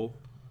cool.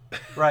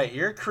 Right.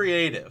 You're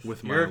creative.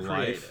 With you're my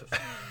life.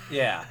 Creative.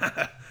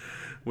 Yeah.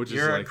 Which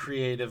you're is like, a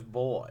creative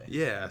boy.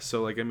 Yeah.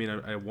 So like, I mean,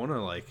 I want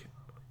to like,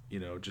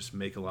 just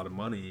make a lot of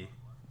money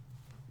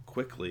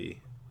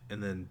quickly,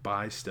 and then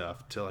buy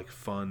stuff to like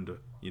fund,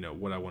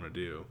 what I want to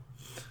do.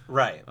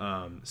 Right.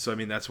 So I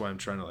mean, that's why I'm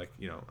trying to like,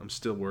 I'm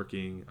still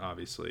working,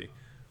 obviously.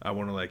 I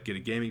want to like get a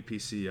gaming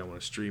PC. I want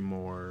to stream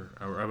more.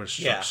 I want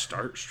to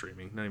start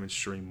streaming, not even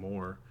stream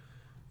more,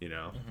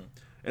 Mm-hmm.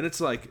 And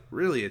it's like,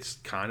 really, it's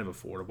kind of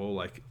affordable.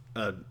 Like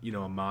a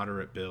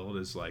moderate build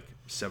is like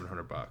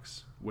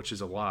 $700, which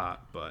is a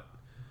lot, but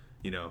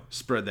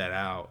spread that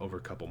out over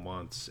a couple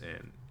months,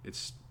 and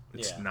it's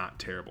not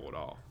terrible at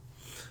all.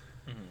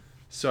 Mm-hmm.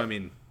 So I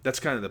mean, that's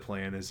kind of the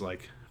plan, is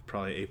like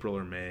probably April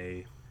or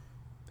May,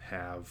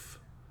 have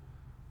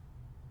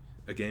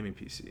a gaming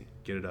PC,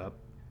 get it up,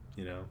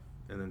 and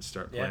then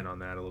start playing on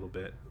that a little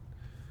bit.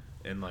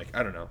 And like,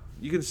 I don't know,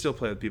 you can still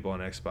play with people on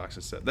Xbox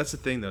and stuff. That's the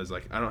thing though, is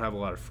like, I don't have a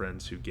lot of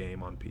friends who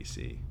game on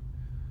PC.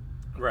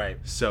 Right.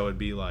 So it'd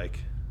be like,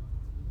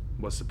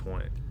 what's the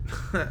point?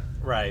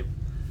 Right.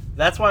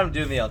 That's why I'm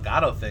doing the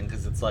Elgato thing,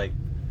 because it's like,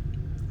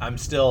 I'm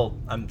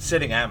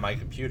sitting at my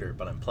computer,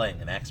 but I'm playing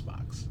an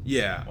Xbox.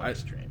 Yeah. When I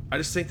stream. I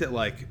just think that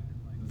like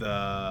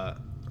the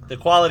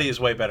quality is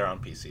way better on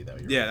PC though.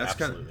 You're that's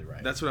absolutely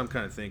right. That's what I'm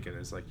kind of thinking,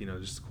 is like,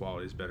 just the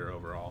quality is better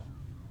overall.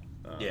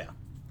 Yeah.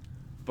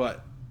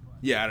 But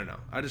yeah, I don't know.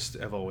 I just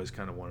have always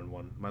kind of wanted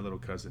one. My little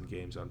cousin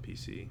games on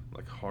PC,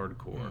 like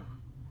hardcore.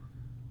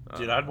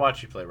 Dude, I'd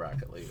watch you play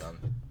Rocket League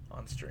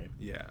on stream.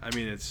 Yeah, I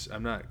mean,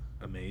 I'm not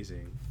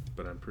amazing,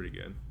 but I'm pretty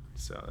good.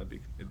 So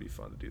it'd be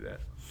fun to do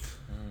that.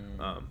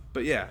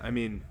 But yeah, I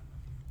mean,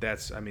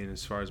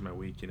 as far as my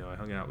week, I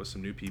hung out with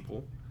some new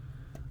people.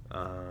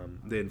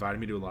 They invited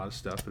me to a lot of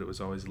stuff, but it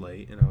was always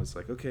late, and I was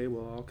like, okay,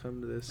 well, I'll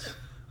come to this.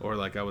 Or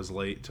like, I was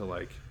late to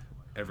like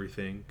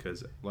everything,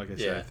 because like I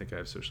said, I think I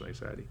have social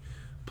anxiety.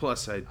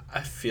 Plus, I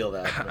feel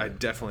that. I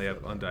definitely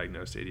have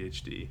undiagnosed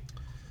ADHD,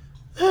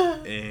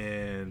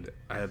 and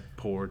I have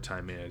poor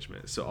time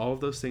management. So all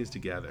of those things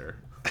together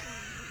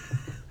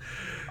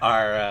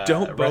are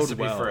don't a bode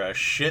recipe well for a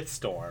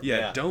shitstorm.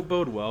 Yeah, don't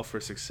bode well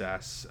for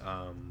success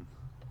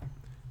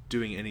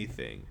doing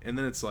anything. And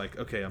then it's like,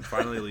 okay, I'm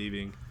finally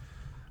leaving,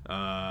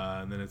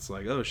 and then it's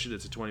like, oh shit,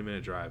 it's a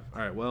 20-minute drive.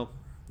 All right, well,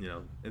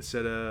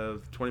 instead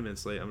of 20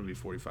 minutes late, I'm gonna be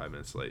 45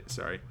 minutes late.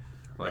 Sorry.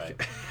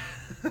 Like,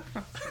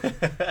 right.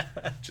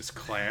 Just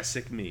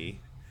classic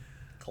me.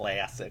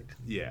 Classic.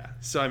 Yeah.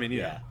 So I mean,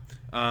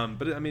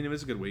 but I mean, it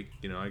was a good week.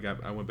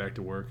 I went back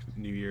to work.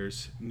 New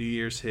Year's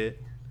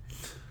hit.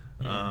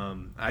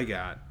 I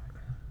got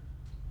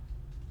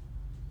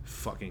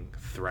fucking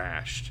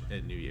thrashed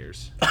at New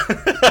Year's.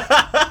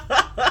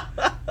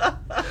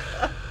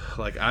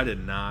 Like, I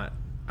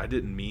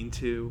didn't mean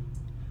to.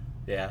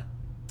 Yeah.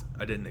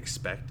 I didn't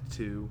expect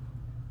to.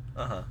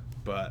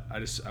 But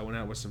I went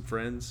out with some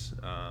friends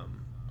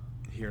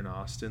here in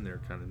Austin.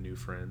 They're kind of new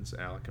friends,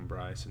 Alec and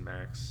Bryce and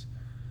Max.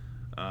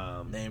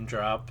 Name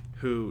drop.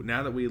 Who,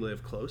 now that we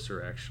live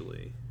closer,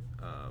 actually,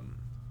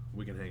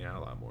 we can hang out a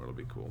lot more. It'll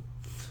be cool.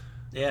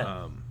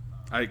 Yeah.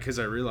 Because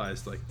I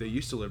realized, like, they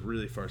used to live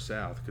really far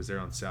south because they're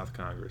on South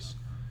Congress.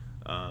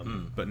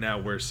 But now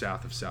we're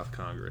south of South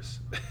Congress.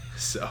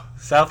 So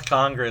South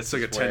Congress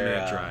it's like a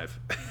 10-minute drive.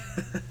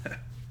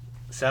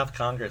 South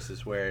Congress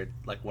is where,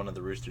 like, one of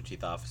the Rooster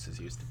Teeth offices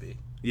used to be.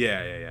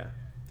 Yeah.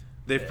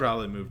 They've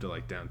probably moved to,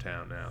 like,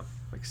 downtown now,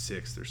 like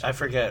 6th or something. I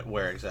forget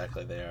where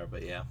exactly they are,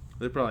 but yeah.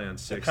 They're probably on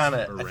 6th.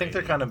 I think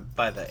they're kind of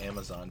by the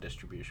Amazon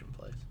distribution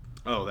place.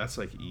 Oh, that's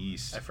like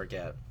east. I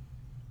forget.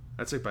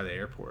 That's like by the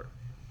airport.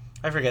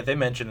 I forget. They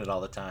mention it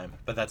all the time,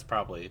 but that's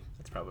probably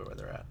where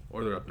they're at.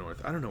 Or they're up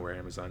north. I don't know where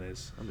Amazon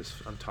is.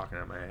 I'm talking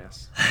out my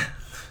ass.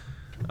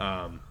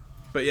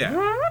 But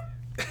yeah.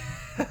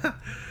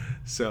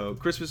 So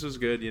Christmas was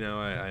good.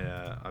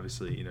 I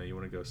obviously, you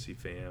want to go see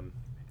fam.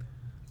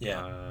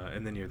 Yeah.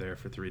 And then you're there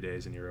for 3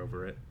 days and you're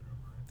over it.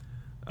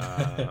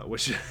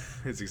 Which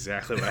is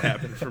exactly what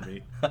happened for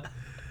me.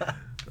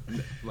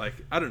 Like,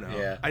 I don't know.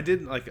 Yeah.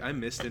 I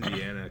missed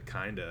Indiana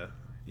kinda,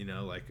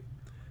 like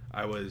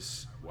I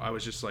was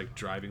just like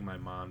driving my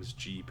mom's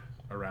Jeep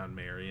around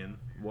Marion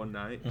one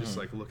night, just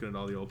like looking at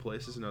all the old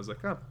places, and I was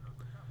like, oh,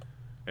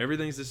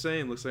 everything's the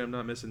same. Looks like I'm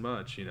not missing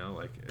much,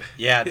 like.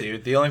 Yeah,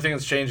 dude. The only thing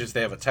that's changed is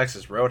they have a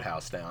Texas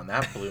Roadhouse now, and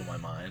that blew my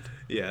mind.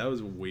 Yeah, that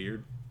was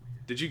weird.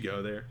 Did you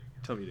go there?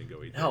 Tell me you didn't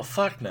go eat there. No,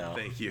 fuck no.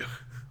 Thank you.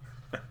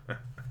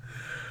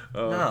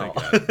 No.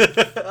 Thank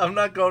God. I'm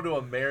not going to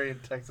a Marion,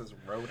 Texas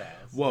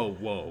Roadhouse.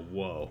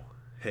 Whoa.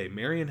 Hey,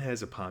 Marion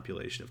has a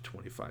population of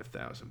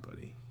 25,000,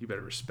 buddy. You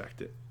better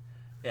respect it.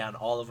 Yeah, and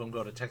all of them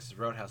go to Texas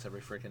Roadhouse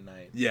every freaking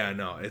night. Yeah,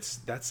 no,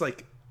 that's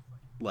like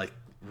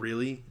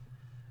really.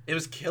 It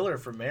was killer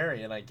for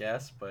Marion, I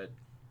guess, but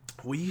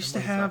We used to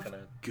Everybody's not have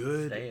gonna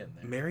good. stay in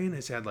there. Marion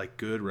has had like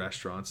good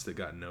restaurants that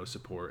got no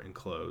support and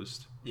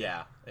closed.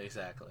 Yeah,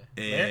 exactly.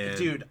 And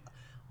Dude,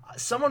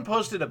 someone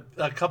posted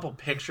a couple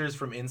pictures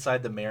from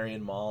inside the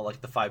Marion Mall,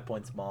 like the Five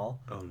Points Mall.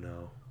 oh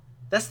no,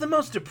 That's the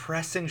most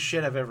depressing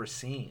shit I've ever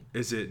seen.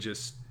 is it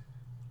just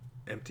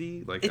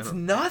empty? Like It's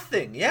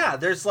nothing. Yeah,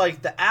 there's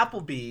like the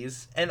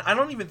Applebee's, and I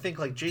don't even think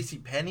like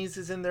JCPenney's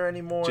is in there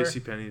anymore.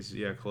 JCPenney's,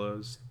 yeah,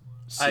 closed.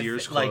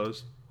 Sears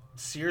closed.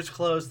 Sears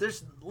closed.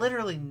 There's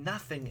literally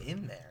nothing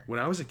in there. When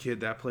I was a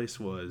kid, that place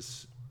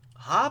was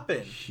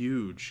Hoppin'.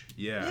 huge.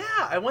 Yeah.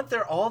 Yeah, I went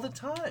there all the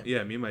time.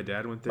 Yeah, me and my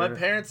dad went there. My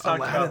parents talked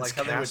about Aladdin's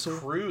like how Castle? they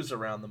would cruise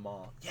around the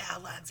mall. Yeah,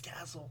 Aladdin's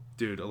Castle.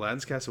 Dude,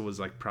 Aladdin's Castle was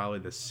like probably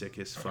the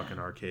sickest fucking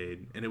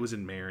arcade, and it was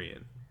in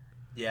Marion.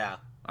 Yeah.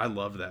 I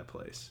loved that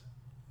place.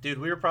 Dude,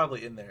 we were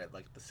probably in there at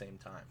like the same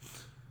time.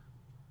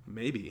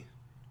 Maybe.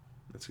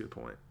 That's a good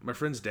point. My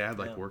friend's dad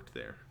Yeah. worked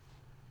there.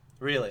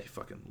 Really? He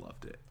fucking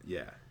loved it.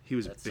 Yeah, he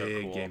was That's so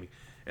big cool. gaming.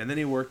 And then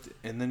he worked,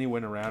 and then he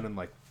went around and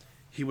like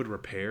he would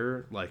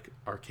repair like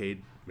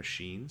arcade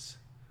machines.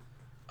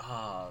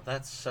 Oh,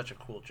 that's such a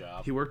cool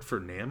job. He worked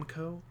for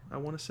Namco, I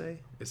want to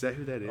say. Is that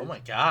who that is? Oh my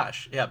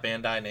gosh. Yeah,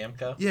 Bandai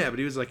Namco. Yeah, but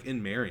he was like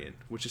in Marion,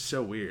 which is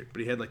so weird.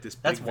 But he had like this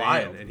big That's van,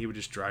 wild. and he would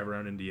just drive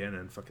around Indiana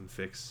and fucking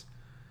fix.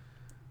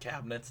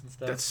 Cabinets and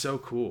stuff. That's so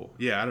cool.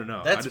 Yeah, I don't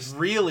know. That's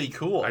really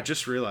cool. I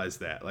just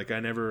realized that. Like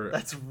I never.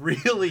 That's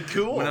really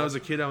cool. When I was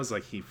a kid, I was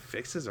like, he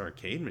fixes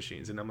arcade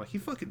machines, and I'm like, he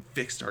fucking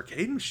fixed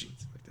arcade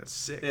machines. Like that's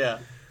sick. Yeah.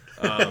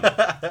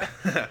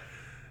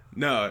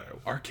 No,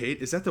 arcade,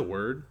 is that the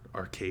word?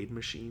 Arcade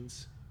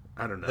machines?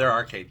 I don't know. They're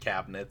arcade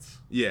cabinets.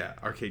 Yeah,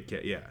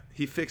 yeah.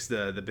 He fixed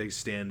the big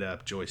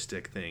stand-up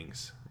joystick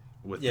things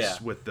with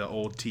with the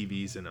old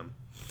TVs in them.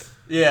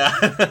 Yeah.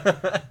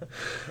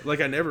 Like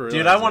I never realized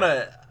Dude, I that. want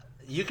to.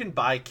 You can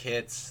buy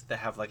kits that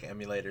have like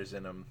emulators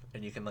in them,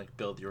 and you can like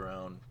build your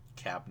own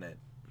cabinet.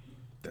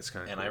 That's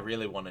kind of And cool. I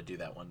really want to do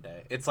that one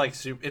day. It's like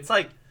it's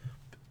like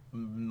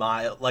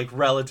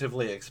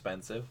relatively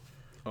expensive,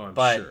 Oh, I'm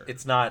but sure.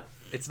 it's not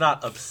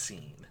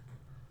obscene.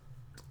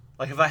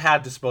 Like if I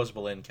had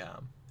disposable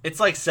income, it's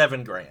like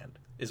 $7,000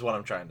 is what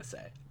I'm trying to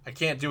say. I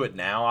can't do it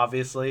now,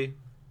 obviously,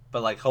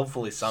 but like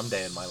hopefully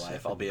someday in my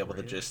life I'll be able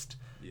to $7,000? just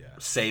Yeah.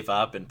 save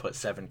up and put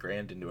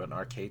 $7,000 into an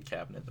arcade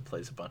cabinet that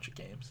plays a bunch of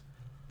games.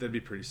 That'd be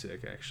pretty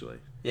sick, actually.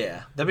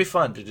 Yeah, that'd be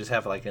fun to just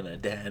have like in a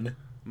den.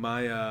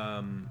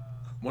 My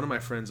one of my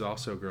friends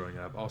also growing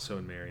up, also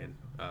in Marion,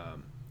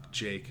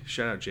 Jake.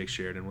 Shout out Jake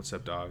Sheridan. What's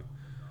up, dog?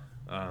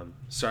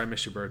 Sorry I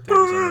missed your birthday. It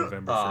was on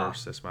November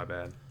 1st. That's my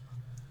bad.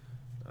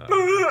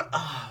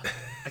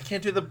 I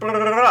can't do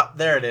the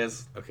there it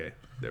is. Okay,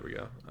 there we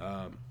go.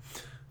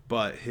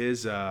 But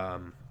his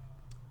stepdad.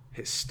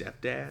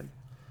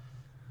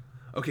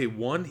 Okay,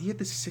 he had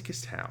the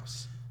sickest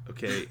house.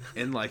 Okay,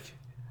 and like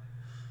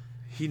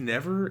he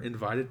never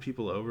invited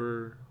people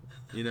over,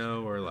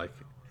 or like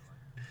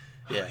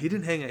Yeah. he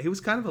didn't hang out. He was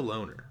kind of a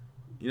loner.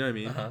 You know what I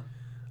mean? Uh-huh.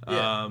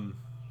 Yeah.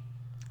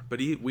 But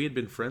we had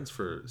been friends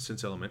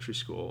since elementary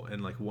school,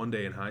 and like one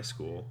day in high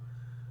school,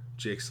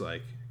 Jake's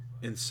like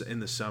in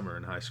the summer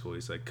in high school,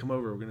 he's like, "Come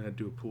over, we're gonna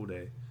do a pool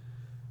day,"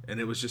 and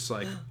it was just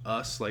like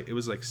us, like it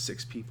was like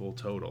 6 people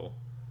total,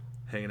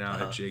 hanging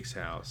out at Jake's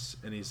house,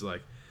 and he's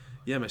like,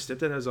 "Yeah, my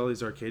stepdad has all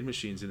these arcade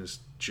machines in his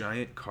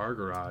giant car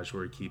garage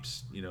where he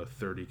keeps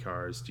 30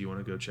 cars. Do you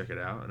want to go check it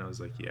out?" And I was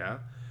like, "Yeah,"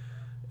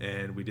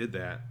 and we did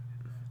that,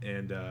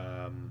 and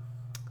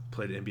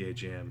played NBA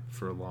Jam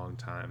for a long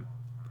time.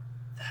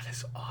 That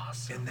is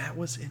awesome. And that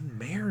was in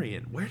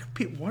Marion. What are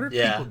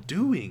people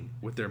doing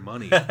with their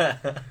money?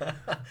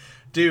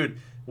 Dude,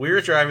 we were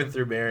driving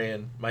through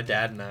Marion, my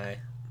dad and I,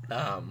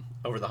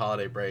 over the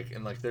holiday break,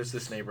 and like there's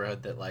this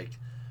neighborhood that like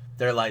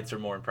their lights are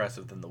more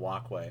impressive than the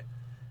walkway.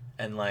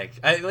 And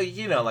like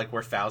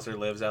where Fowler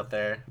lives out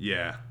there.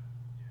 Yeah.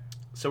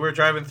 So we were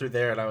driving through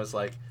there and I was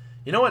like,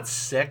 you know what's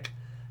sick?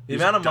 The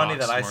amount of money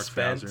that I Mark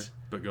spent. Fowler,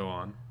 but go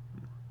on.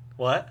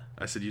 What?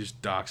 I said you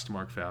just doxed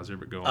Mark Fowler,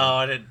 but go on. Oh,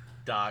 I didn't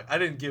I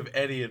didn't give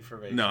any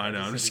information. No, I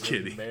know, just I'm said just he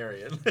lived kidding. in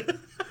Marion.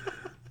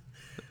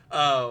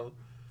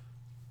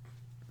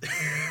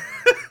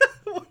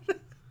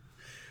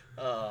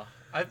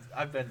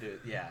 I've been to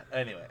it. Yeah.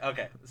 Anyway,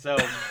 okay. So,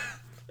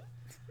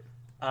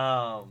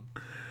 what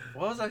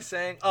was I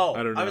saying? Oh,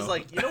 I don't I was know.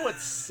 like, you know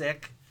what's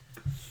sick?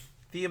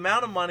 The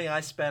amount of money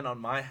I spent on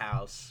my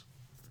house,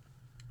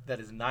 that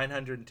is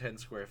 910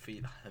 square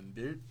feet.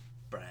 Humble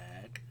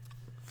brag.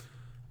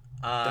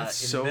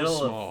 That's in so the middle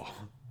small.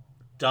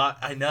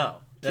 I know.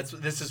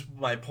 This is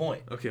my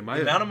point. Okay,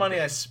 The amount of money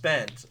I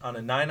spent on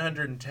a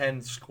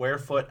 910 square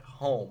foot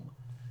home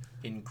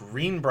in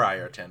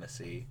Greenbrier,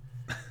 Tennessee,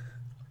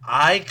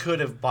 I could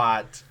have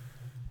bought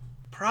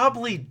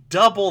probably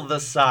double the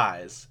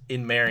size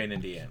in Marion,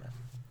 Indiana.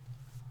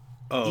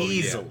 Oh,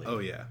 Easily. Yeah. Oh,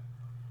 yeah.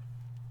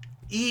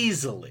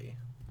 Easily.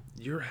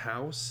 Your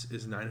house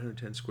is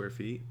 910 square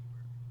feet?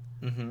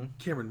 Mm-hmm.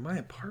 Cameron, my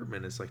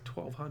apartment is like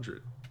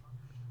 1,200.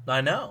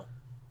 I know.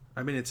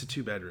 I mean, it's a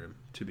 2-bedroom,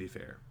 to be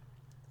fair.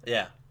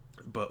 Yeah.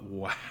 But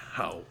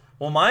wow.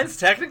 Well, mine's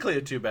technically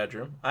a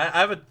 2-bedroom. I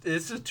have a.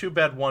 This is a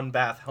 2-bed,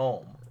 1-bath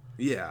home.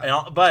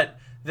 Yeah. But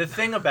the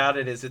thing about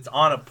it is, it's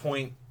on a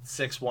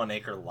 .61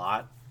 acre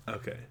lot.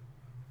 Okay.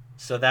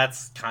 So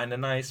that's kind of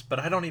nice. But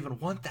I don't even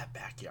want that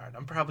backyard.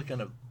 I'm probably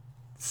gonna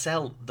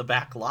sell the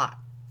back lot.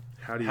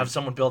 How do you have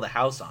someone build a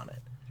house on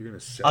it? You're gonna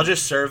sell. I'll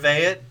just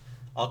survey it.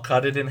 I'll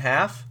cut it in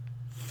half,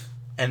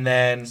 and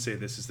then say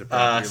this is the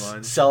property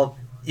line. Sell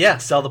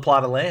the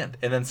plot of land,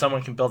 and then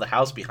someone can build a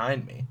house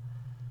behind me.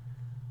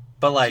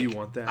 But like, do you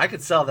want that? I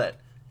could sell that.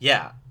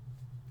 Yeah,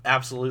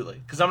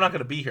 absolutely. Because I'm not going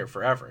to be here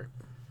forever.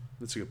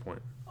 That's a good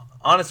point.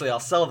 Honestly, I'll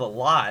sell the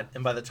lot,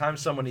 and by the time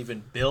someone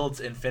even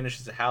builds and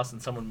finishes a house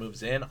and someone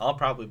moves in, I'll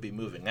probably be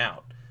moving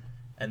out.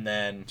 And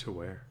then to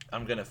where? I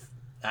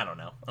don't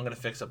know. I'm gonna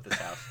fix up this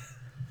house.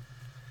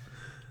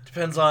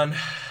 Depends on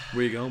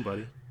where you going,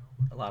 buddy.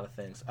 A lot of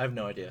things. I have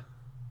no idea.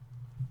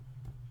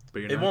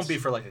 But it won't be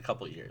for like a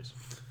couple years.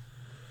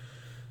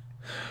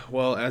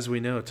 Well, as we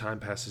know, time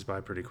passes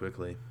by pretty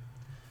quickly.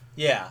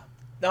 Yeah.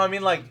 No, I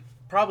mean, like,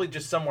 probably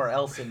just somewhere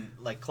else in,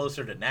 like,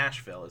 closer to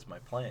Nashville is my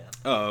plan.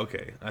 Oh,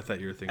 okay. I thought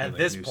you were thinking at like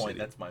this new point. city.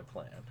 That's my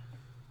plan.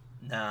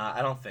 Nah,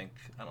 I don't think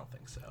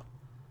so.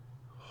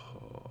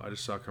 Oh, I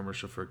just saw a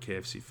commercial for a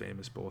KFC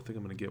Famous Bowl. I think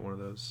I'm gonna get one of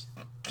those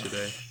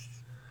today.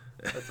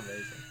 That's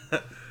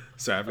amazing.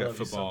 So I've got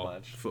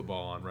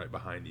football on right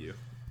behind you.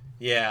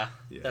 Yeah,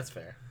 that's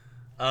fair.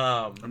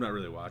 I'm not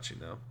really watching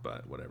though,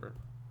 but whatever.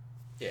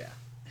 Yeah.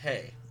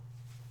 Hey,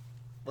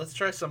 let's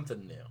try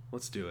something new.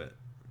 Let's do it.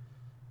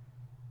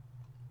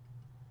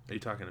 Are you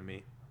talking to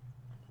me?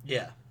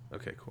 Yeah.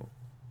 Okay, cool.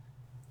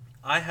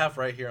 I have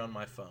right here on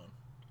my phone.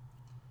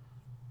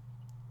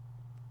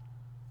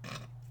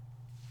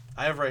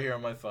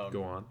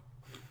 Go on.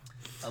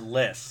 A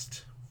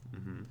list.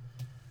 Mm-hmm.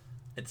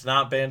 It's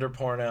not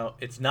Banderporno.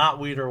 It's not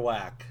Weed or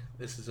Whack.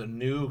 This is a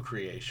new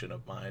creation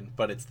of mine,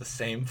 but it's the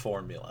same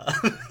formula.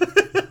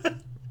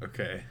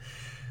 Okay.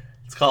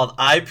 It's called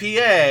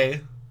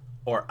IPA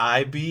or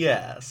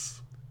IBS.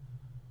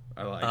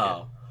 I like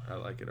it. I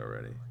like it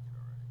already.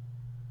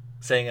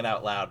 Saying it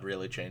out loud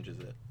really changes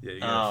it. Yeah, you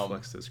gotta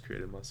flex those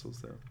creative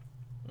muscles,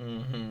 though.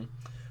 Mm-hmm.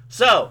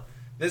 So,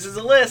 this is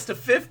a list of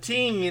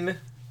 15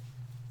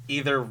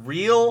 either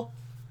real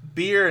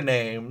beer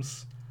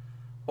names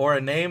or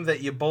a name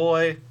that your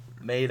boy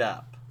made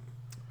up.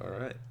 All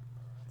right.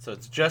 So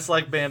it's just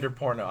like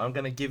Banderporno. I'm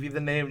going to give you the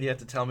name, and you have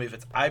to tell me if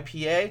it's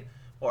IPA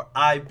or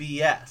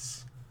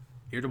IBS.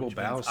 Irritable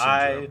bowel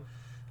syndrome.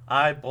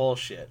 I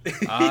bullshit.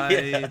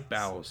 Yes.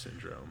 Bowel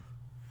syndrome.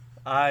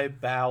 I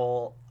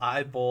bowl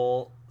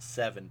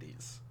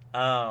 70s.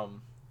 All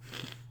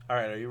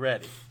right, are you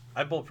ready?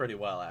 I bowl pretty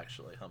well,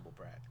 actually. Humble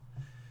brag.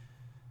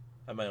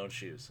 I have my own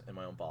shoes and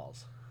my own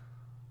balls.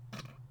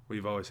 Well,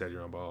 you've always had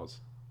your own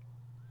balls.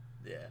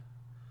 Yeah.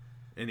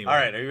 Anyway. All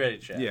right, are you ready,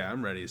 Chad? Yeah,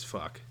 I'm ready as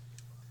fuck.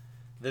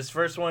 This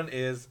first one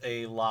is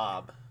a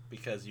lob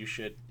because you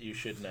should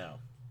know.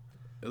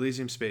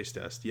 Elysium Space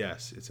Dust.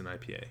 Yes, it's an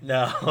IPA.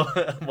 No.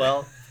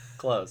 Well,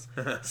 close.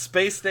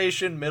 Space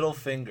Station Middle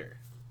Finger.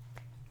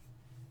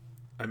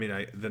 I mean,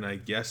 I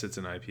guess it's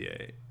an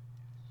IPA.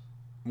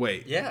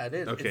 Wait. Yeah, it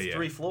is. Okay, it's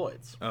 3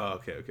 Floyds. Oh,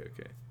 okay.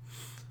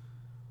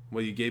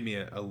 Well, you gave me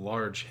a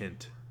large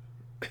hint.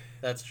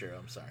 That's true.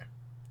 I'm sorry.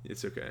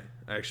 It's okay.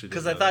 I actually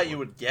because I thought you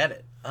would get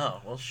it.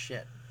 Oh, well,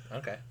 shit.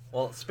 Okay.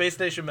 Well, Space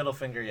Station Middle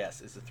Finger, yes,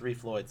 is a 3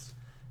 Floyds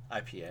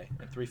IPA,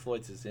 and 3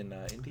 Floyds is in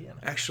Indiana.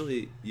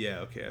 Actually, yeah,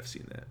 okay, I've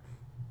seen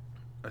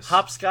that.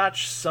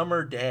 Hopscotch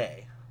Summer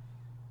Day.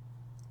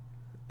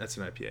 That's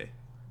an IPA.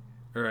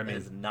 Or I mean, it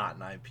is not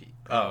an IPA.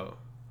 Oh.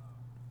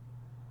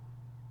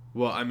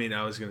 Well, I mean,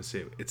 I was gonna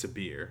say it's a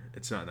beer.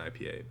 It's not an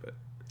IPA, but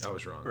I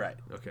was wrong. Right.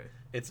 Okay.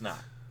 It's not.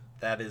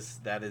 That is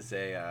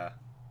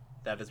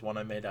one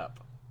I made up.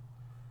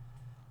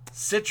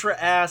 Citra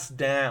Ass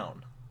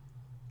Down.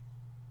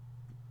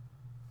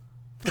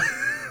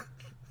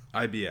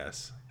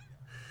 IBS.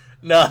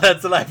 No,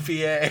 that's an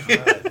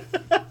IPA.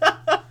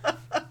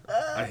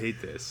 I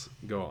hate this.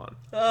 Go on.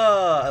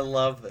 Oh, I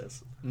love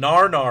this.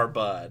 Nar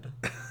Bud.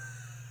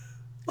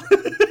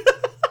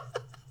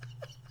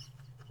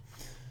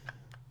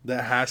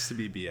 That has to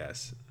be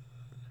BS.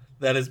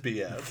 That is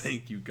BS.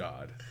 Thank you,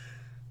 God.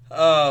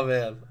 Oh,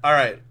 man. All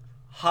right.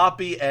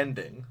 Hoppy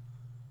Ending.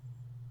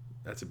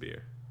 That's a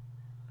beer.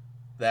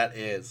 That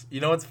is.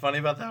 You know what's funny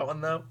about that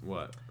one, though?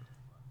 What?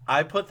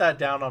 I put that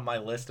down on my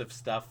list of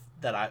stuff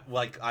that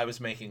I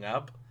was making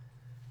up.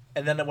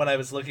 And then when I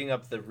was looking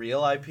up the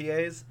real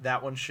IPAs,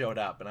 that one showed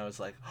up. And I was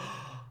like,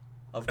 oh,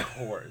 of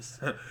course.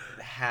 It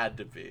had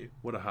to be.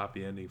 What a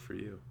hoppy ending for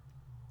you.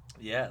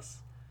 Yes.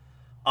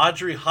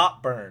 Audrey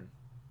Hopburn.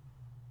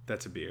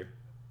 That's a beer.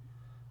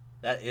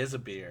 That is a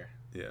beer.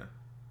 Yeah.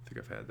 I think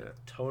I've had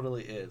that.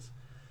 Totally is.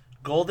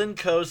 Golden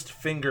Coast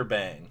Finger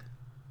Bang.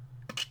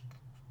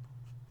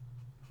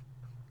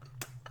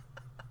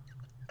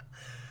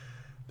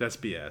 That's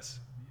BS.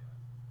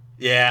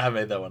 Yeah, I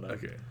made that one up.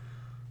 Okay.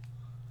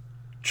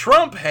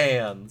 Trump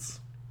Hands.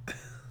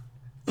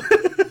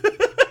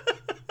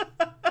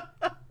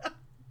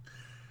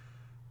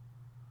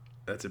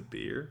 That's a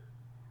beer?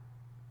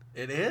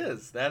 It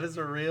is. That is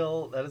a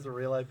real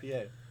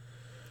IPA.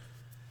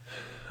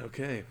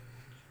 Okay.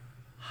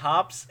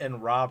 Hops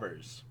and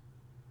Robbers.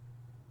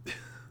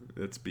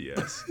 That's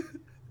BS.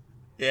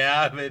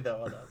 Yeah, I made that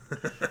one up.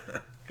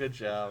 Good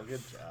job.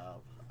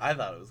 I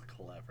thought it was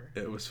clever.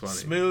 It was funny.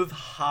 Smooth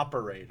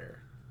Hopperator.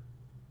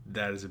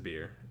 That is a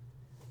beer.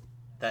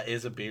 That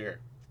is a beer.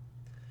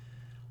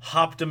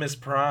 Hoptimus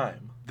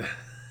Prime.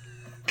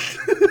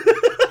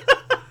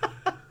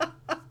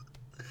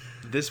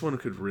 This one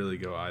could really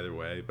go either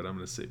way, but I'm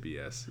going to say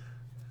BS.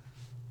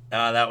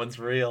 That one's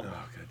real. Oh,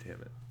 god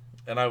damn it.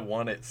 And I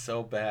want it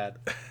so bad.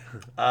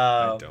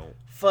 I don't.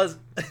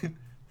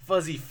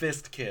 Fuzzy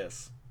Fist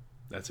Kiss.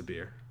 That's a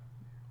beer.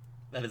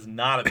 That is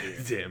not a beer.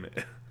 Damn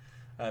it.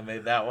 I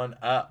made that one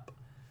up.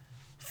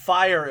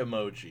 Fire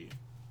Emoji.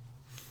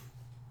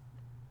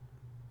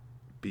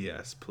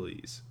 BS,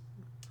 please.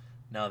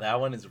 No,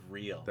 that one is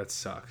real. That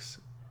sucks.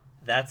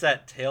 That's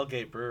at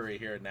Tailgate Brewery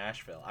here in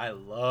Nashville. I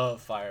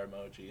love Fire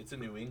Emoji. It's a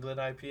New England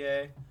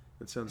IPA.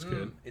 That sounds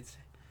good.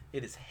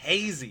 It is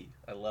hazy.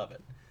 I love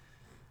it.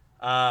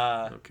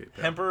 Okay,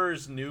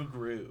 Emperor's New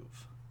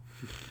Groove.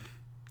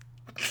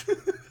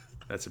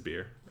 That's a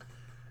beer.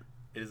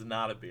 It is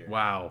not a beer.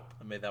 Wow.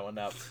 I made that one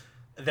up.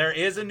 There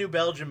is a New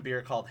Belgium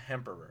beer called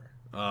Hemperor.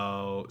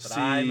 Oh, but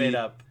see. I made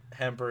up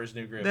Emperor's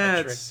New Groove.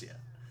 I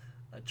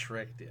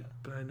tricked you.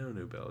 But I know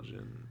New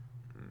Belgium.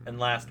 And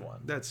last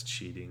one. That's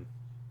cheating.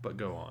 But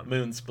go on.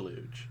 Moon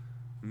Splooge.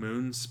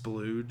 Moon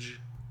Splooge?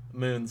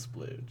 Moon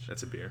Splooge.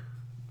 That's a beer.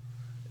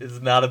 It's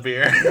not a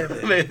beer.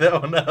 I made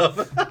that one up.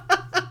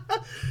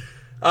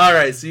 All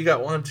right, so you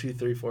got 1, 2,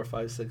 3, 4,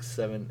 5, 6,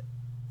 7,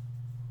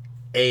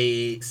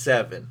 8,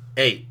 7,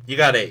 8. You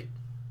got 8.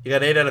 You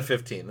got 8 out of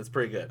 15. That's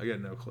pretty good. I got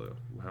no clue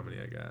how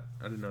many I got.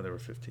 I didn't know there were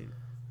 15.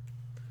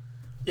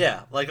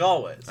 Yeah, like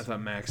always. I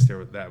thought max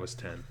that was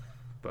 10,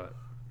 but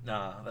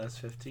nah, that's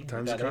 15.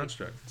 Time's a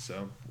construct,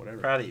 so whatever.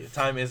 Proud of you.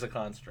 Time is a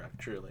construct,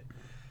 truly.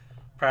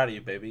 Proud of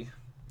you, baby.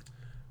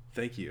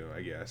 Thank you,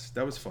 I guess.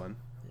 That was fun.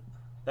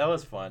 That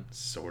was fun.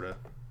 Sorta.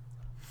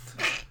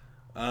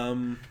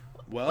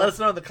 Well, let us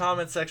know in the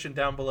comment section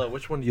down below.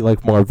 Which one do you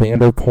like more,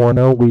 Vander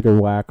Porno,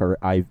 Weederwack, or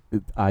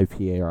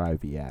IPA or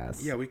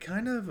IVS? Yeah, we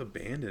kind of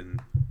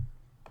abandoned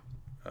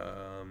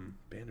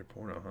Vander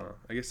Porno, huh?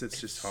 I guess it's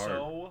just hard.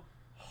 So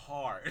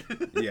hard.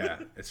 Yeah,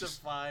 it's to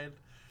just find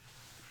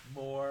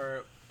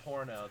more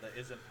porno that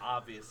isn't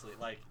obviously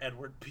like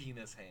Edward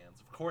Penis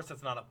Hands. Of course,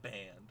 that's not a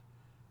band.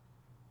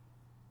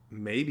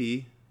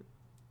 Maybe.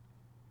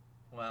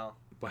 Well,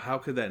 but how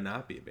could that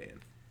not be a band?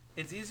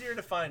 It's easier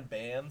to find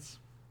bands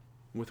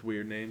with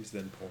weird names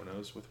than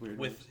pornos with weird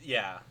names.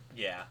 Yeah.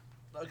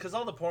 Because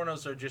all the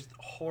pornos are just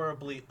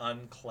horribly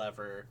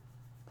unclever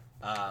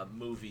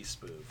movie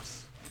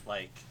spoofs,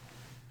 like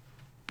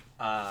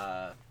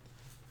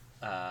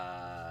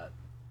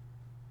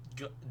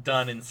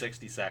Done in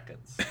 60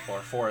 Seconds or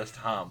Forrest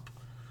Hump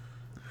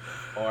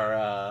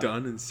or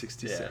Done in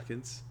 60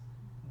 Seconds.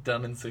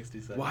 Done in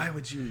 60 Seconds. Why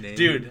would you name?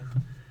 Dude,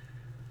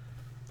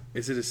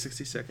 is it a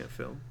 60-second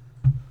film?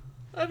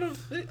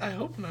 I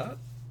hope not.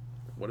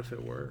 What if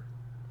it were?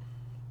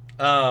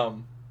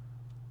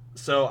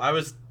 So I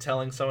was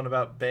telling someone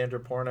about Vander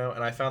Porno,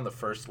 and I found the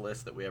first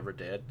list that we ever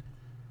did.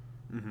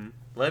 Mm-hmm.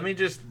 Let me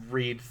just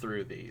read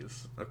through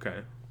these. Okay.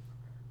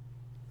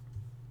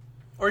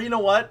 Or you know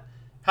what?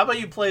 How about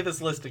you play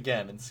this list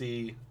again and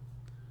see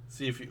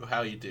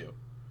how you do.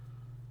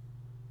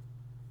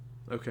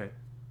 Okay.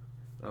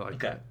 I like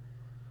that.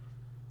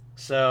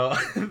 So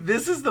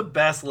this is the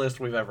best list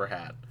we've ever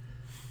had.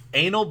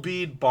 Anal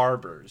bead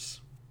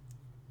barbers.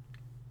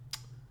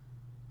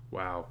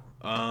 Wow.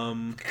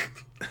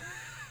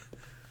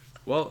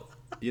 Well,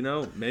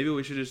 maybe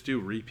we should just do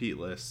repeat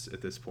lists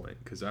at this point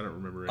because I don't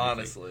remember anything.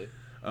 Honestly.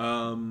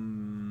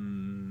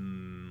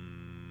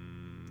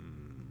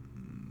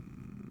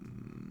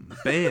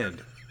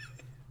 Band.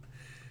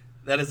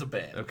 That is a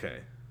band. Okay.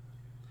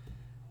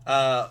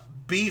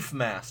 Beef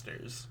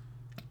Masters.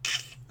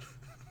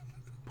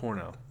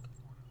 Porno.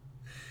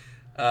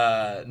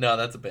 No,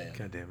 that's a band.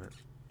 God damn it.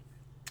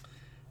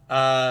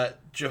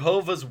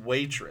 Jehovah's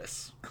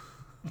Waitress.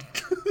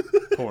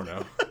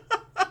 Porno.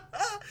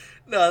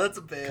 No, that's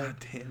a band.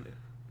 God damn it.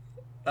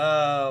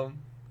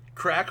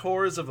 Crack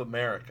Whores of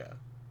America.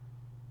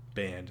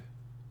 Band.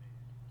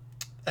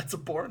 That's a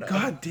porno.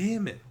 God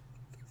damn it.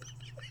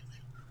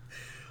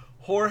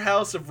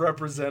 Whorehouse of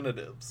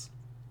Representatives.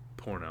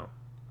 Porno.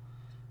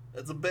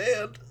 That's a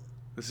band.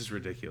 This is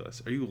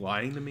ridiculous. Are you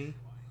lying to me?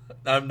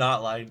 I'm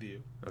not lying to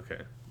you.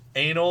 Okay.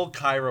 Anal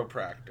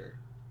Chiropractor.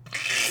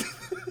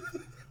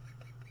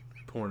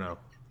 Porno.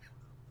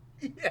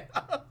 Yeah.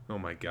 Oh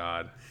my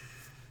god.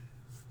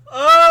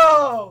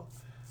 Oh!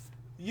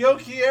 Yo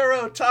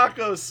quiero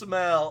taco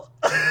smell.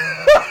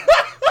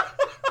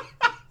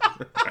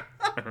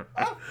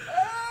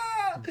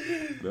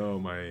 Oh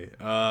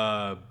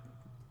my.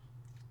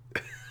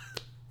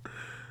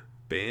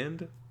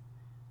 Band?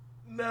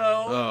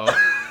 No. Oh.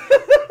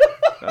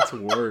 That's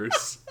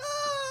worse.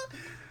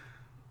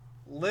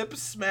 Lip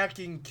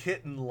smacking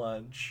kitten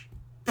lunch.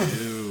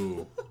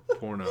 Ew.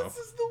 Porno. This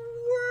is the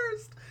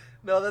worst.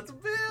 No, that's a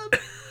band.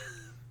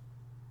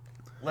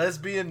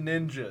 Lesbian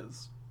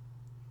Ninjas.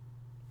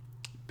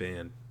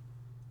 Band.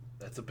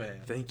 That's a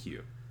band. Thank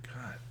you.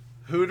 God.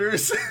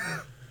 Hooters.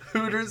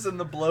 Hooters and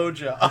the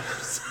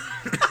Blowjobs.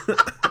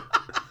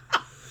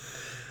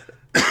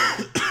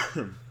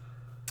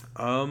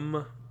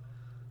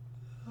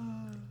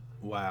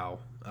 Wow.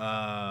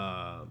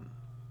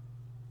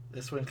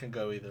 This one can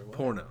go either way.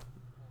 Porno.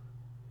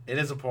 It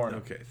is a porno.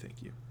 Okay,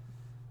 thank you.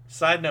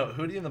 Side note,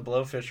 Hootie and the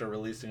Blowfish are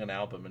releasing an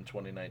album in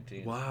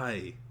 2019.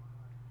 Why?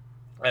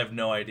 I have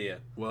no idea.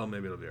 Well,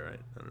 maybe it'll be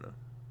alright. I don't know.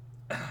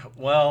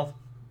 Well,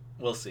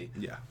 we'll see.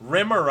 Yeah.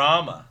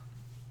 Rimorama.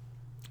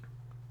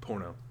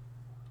 Porno.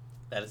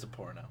 That is a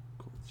porno.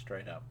 Cool.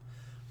 Straight up.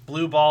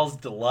 Blue Balls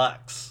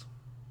Deluxe.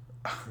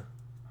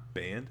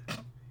 Band?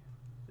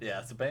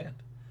 Yeah, it's a band.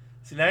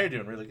 See, now you're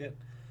doing really good.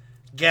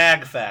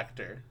 Gag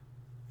Factor.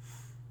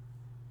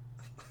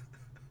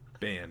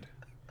 Band.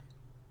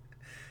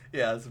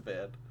 Yeah, it's a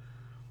band.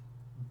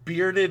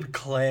 Bearded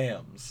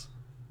Clams.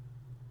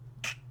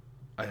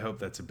 I hope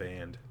that's a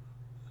band.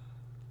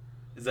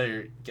 Is that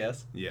your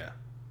guess? Yeah.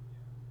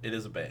 It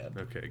is a band.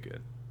 Okay,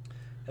 good.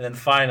 And then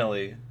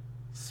finally,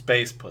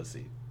 Space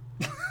Pussy.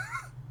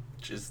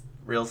 Which is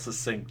real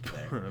succinct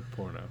there.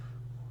 Porno.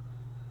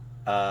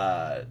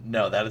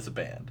 No, that is a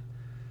band.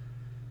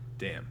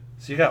 Damn.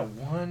 So you got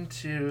 1,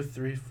 2,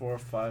 3, 4,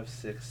 5,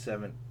 6,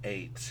 7,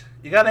 8.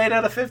 You got 8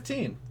 out of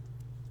 15.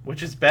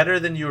 Which is better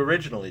than you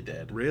originally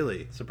did.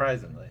 Really?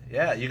 Surprisingly.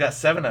 Yeah, you got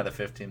 7 out of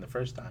 15 the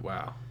first time.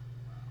 Wow.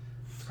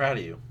 Proud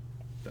of you.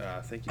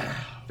 Thank you.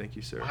 Thank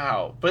you, sir.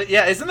 Wow. But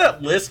yeah, isn't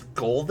that list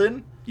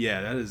golden?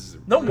 Yeah, that is...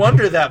 No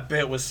wonder that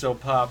bit was so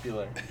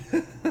popular.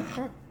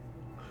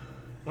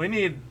 We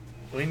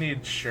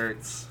need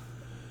shirts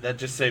that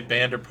just say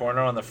band or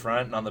porno on the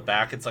front, and on the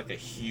back it's like a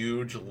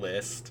huge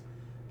list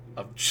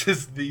of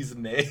just these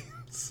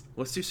names.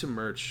 Let's do some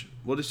merch.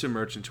 We'll do some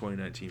merch in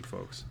 2019,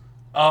 folks.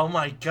 Oh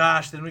my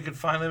gosh, then we could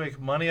finally make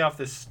money off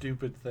this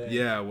stupid thing.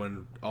 Yeah,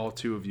 when all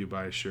 2 of you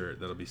buy a shirt,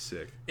 that'll be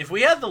sick. If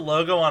we had the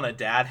logo on a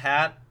dad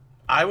hat,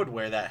 I would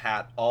wear that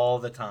hat all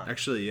the time.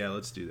 Actually, yeah,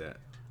 let's do that.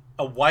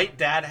 A white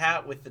dad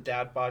hat with the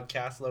Dad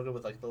Podcast logo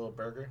with like the little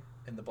burger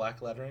and the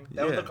black lettering.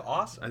 That would look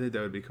awesome. I think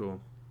that would be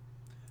cool.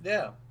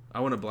 Yeah. I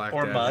want a black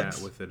or dad mugs.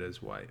 hat with it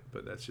as white,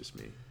 but that's just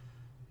me.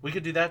 We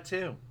could do that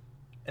too.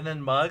 And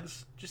then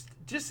mugs,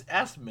 just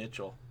ask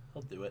Mitchell.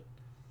 He'll do it.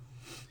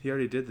 He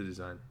already did the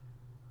design.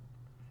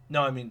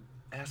 No, I mean,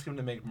 ask him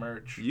to make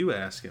merch. You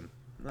ask him.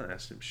 I'm not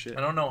asking him shit.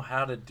 I don't know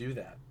how to do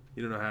that.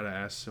 You don't know how to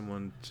ask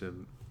someone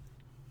to...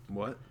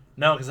 What?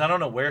 No, because I don't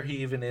know where he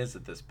even is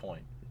at this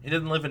point. He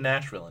doesn't live in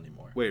Nashville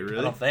anymore. Wait, really?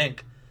 I don't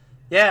think.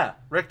 Yeah,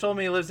 Rick told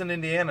me he lives in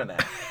Indiana now,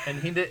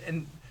 and he did.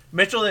 And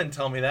Mitchell didn't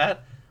tell me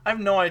that. I have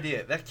no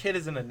idea. That kid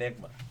is an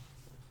enigma.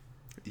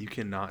 You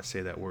cannot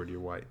say that word. You're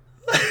white.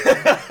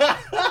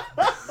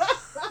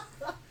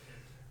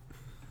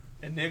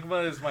 Enigma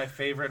is my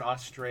favorite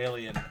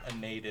Australian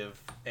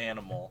native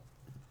animal.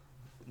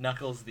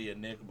 Knuckles the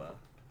Enigma.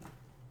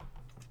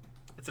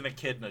 It's an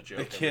echidna joke.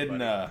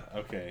 Echidna.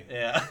 Okay.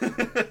 Yeah.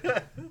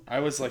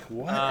 I was like,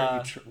 what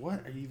are you?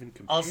 What are you even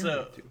comparing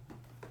Also, it to?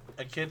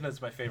 Echidna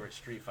is my favorite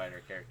Street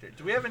Fighter character.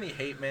 Do we have any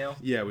hate mail?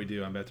 Yeah, we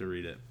do. I'm about to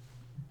read it.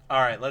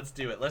 All right, let's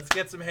do it. Let's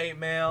get some hate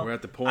mail. We're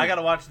at the point. I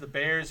gotta watch the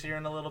Bears here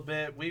in a little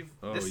bit. This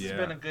has yeah.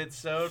 been a good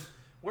sode.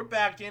 We're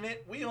back in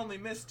it. We only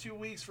missed 2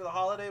 weeks for the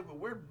holiday, but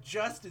we're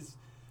just as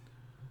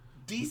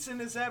decent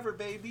as ever,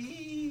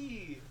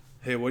 baby.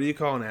 Hey, what do you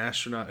call an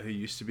astronaut who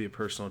used to be a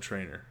personal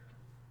trainer?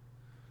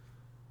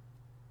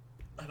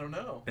 I don't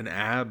know. An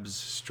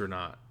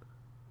abstronaut.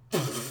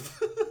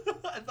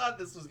 I thought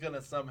this was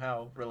gonna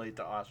somehow relate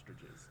to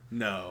ostriches.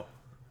 No.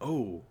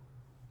 Oh,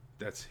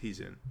 he's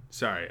in.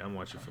 Sorry, I'm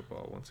watching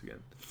football once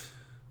again.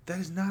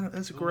 That's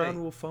a ground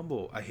rule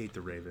fumble. I hate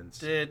the Ravens.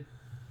 Did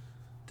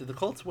the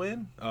Colts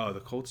win? Oh, the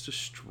Colts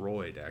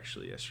destroyed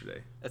actually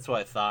yesterday. That's what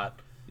I thought.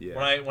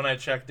 Yeah. When I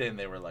checked in,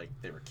 they were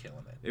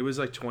killing it. It was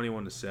like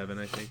 21-7,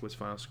 I think, was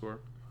final score.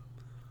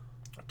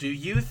 Do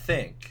you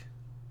think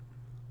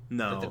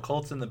No. that the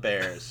Colts and the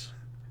Bears?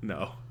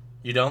 No.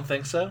 You don't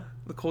think so?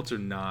 The Colts are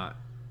not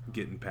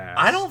getting past.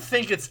 I don't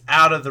think it's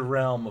out of the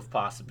realm of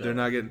possibility. They're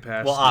not getting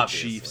past Well, the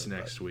obviously, Chiefs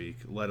next week,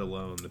 let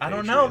alone the Patriots. I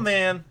don't know,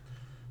 man.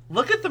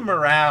 Look at the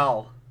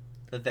morale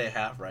that they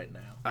have right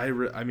now.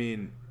 I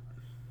mean,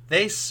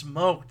 they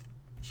smoked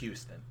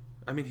Houston.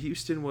 I mean,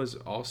 Houston was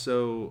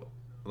also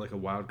like a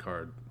wild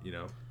card, you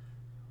know.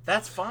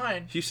 That's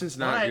fine. Houston's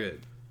not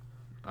good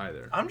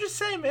either. I'm just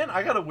saying, man.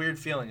 I got a weird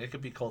feeling it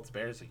could be Colts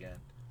Bears again,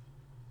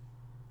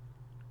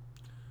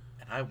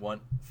 and I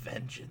want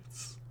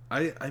vengeance.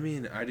 I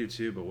mean, I do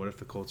too. But what if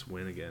the Colts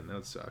win again? That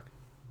would suck.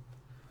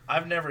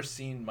 I've never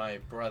seen my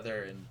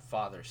brother and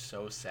father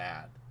so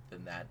sad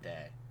than that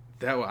day.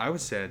 I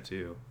was sad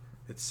too.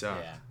 It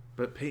sucked. Yeah.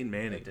 But Peyton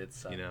Manning, It did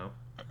suck. you know.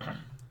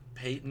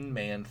 Peyton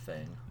Man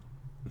thing.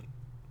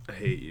 I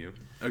hate you.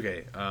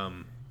 Okay.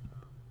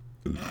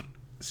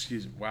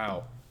 Excuse me.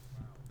 Wow.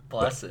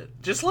 Bless it.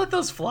 Just let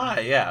those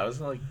fly. Yeah, I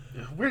was like,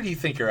 where do you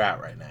think you're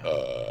at right now?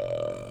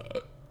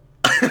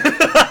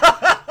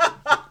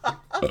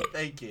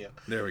 Thank you.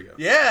 There we go.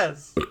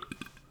 Yes.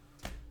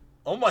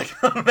 Oh my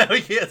god! Now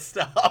we can't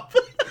stop.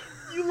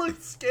 You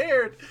look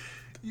scared.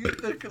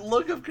 The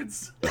look of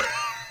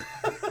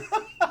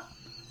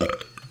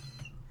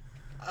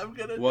I'm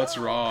gonna. What's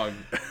die. wrong?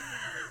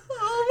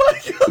 Oh my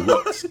god!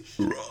 What's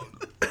wrong?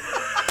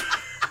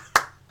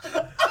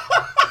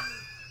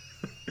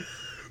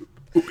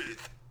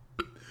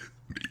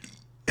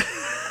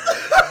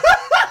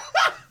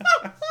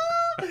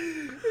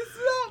 It's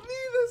not me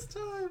this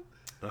time.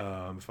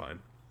 I'm fine.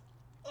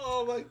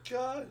 Oh my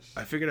gosh!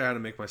 I figured out how to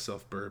make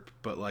myself burp,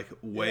 but like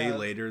way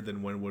later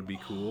than when would be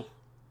cool.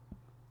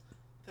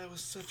 That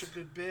was such a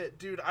good bit,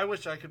 dude. I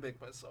wish I could make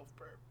myself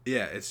burp.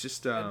 Yeah, it's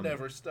just I'd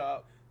never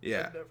stop.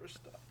 Yeah, I'd never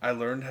stop. I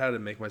learned how to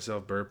make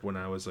myself burp when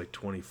I was like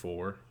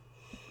 24.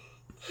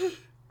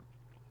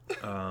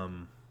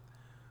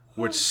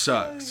 Which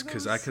sucks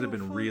because I could have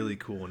been really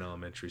cool in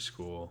elementary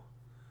school.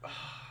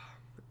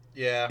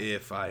 Yeah.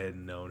 If I had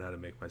known how to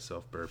make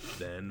myself burp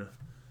then.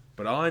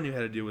 But all I knew how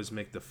to do was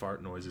make the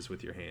fart noises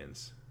with your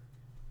hands.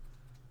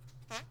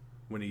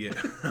 When you get...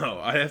 Oh,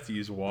 I have to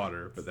use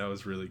water, but that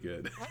was really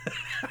good.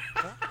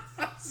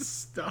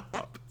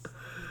 Stop.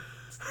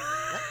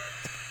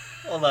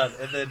 Hold on,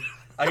 and then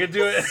I can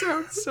do it. That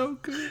sounds so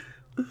good.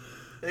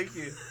 Thank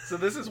you. So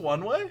this is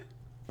one way?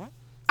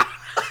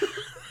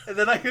 And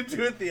then I can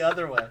do it the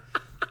other way.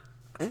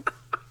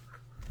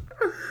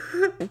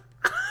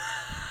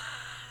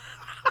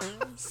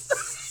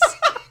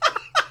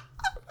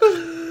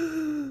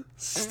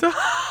 Stop.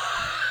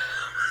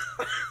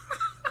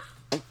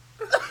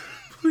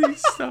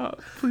 Please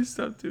stop. Please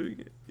stop doing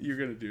it. You're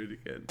going to do it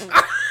again.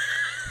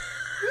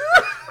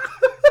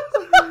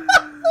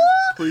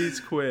 Please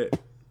quit.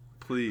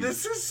 Please.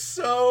 This is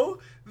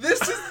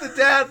the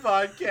dad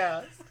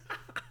podcast.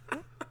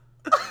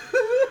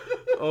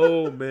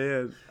 Oh,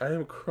 man. I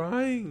am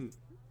crying.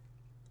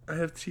 I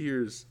have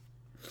tears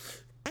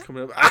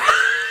coming up.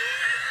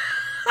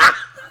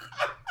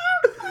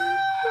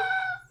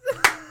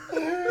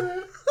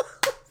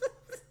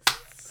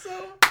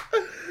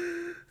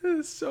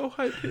 It's so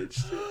high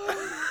pitched. I'm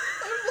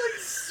like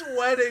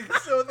sweating,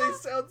 so they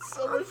sound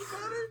so much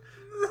better.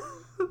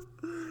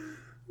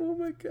 Oh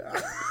my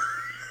god.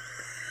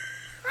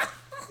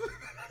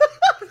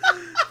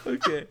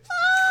 Okay.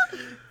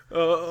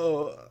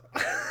 Oh.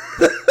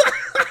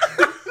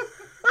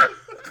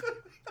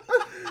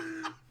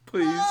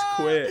 Please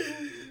quit.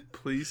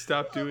 Please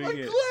stop doing My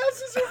it.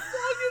 glasses are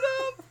fogging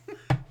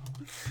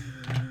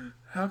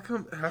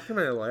up. How can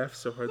I laugh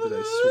so hard that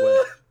I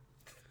sweat?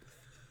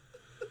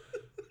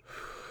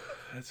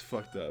 That's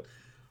fucked up.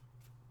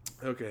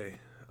 Okay.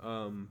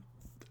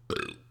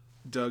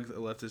 Doug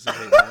left us a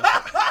hate mail.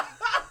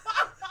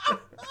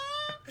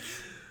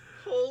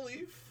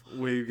 Holy fuck.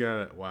 We've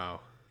got it. Wow.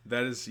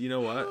 That is, you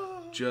know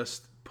what?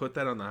 Just put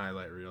that on the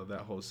highlight reel,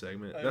 that whole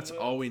segment. That's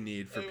all we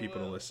need for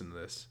people to listen to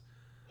this.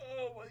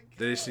 Oh my god.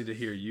 They just need to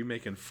hear you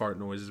making fart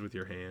noises with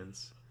your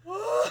hands.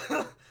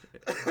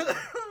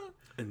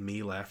 And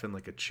me laughing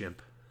like a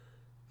chimp.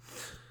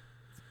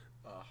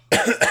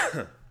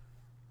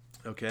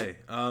 Okay.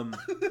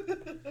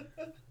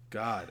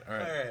 God. All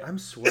right. I'm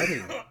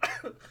sweating.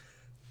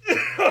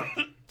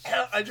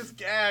 I just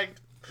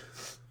gagged.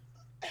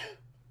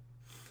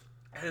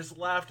 I just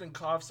laughed and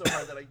coughed so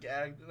hard that I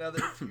gagged. And now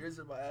there are tears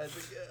in my eyes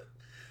again.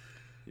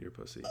 You're a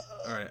pussy.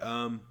 All right.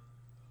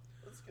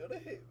 Let's go to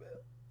hate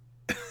mail.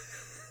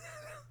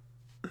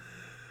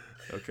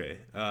 Okay.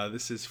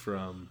 This is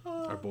from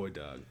our boy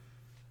Doug.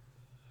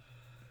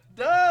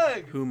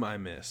 Doug! Whom I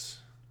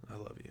miss. I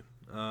love you.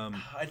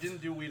 I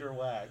didn't do weed or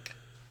whack.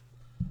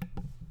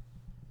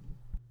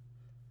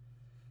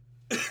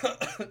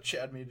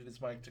 Chad muted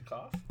his mic to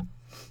cough.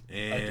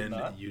 And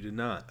you did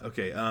not.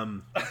 Okay.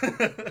 All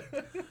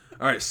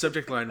right.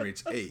 Subject line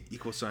reads A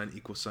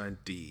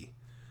 == D.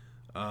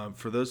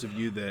 For those of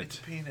you that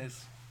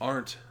penis.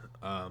 aren't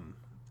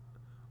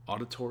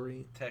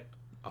auditory,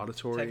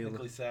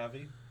 Technically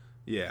savvy.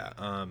 yeah,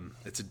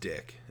 it's a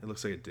dick. It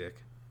looks like a dick.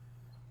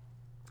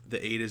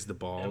 The 8 is the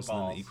balls, and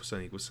then the ==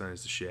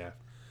 is the shaft,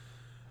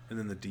 and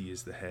then the D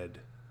is the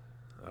head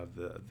of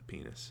the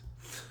penis.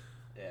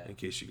 Yeah. In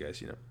case you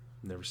guys,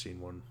 never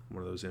seen one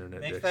of those internet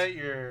Make dicks. that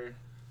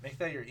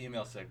your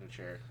email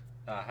signature.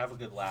 Have a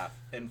good laugh,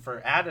 and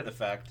for added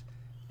effect,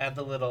 add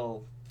the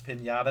little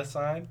piñata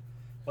sign.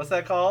 What's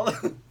that called?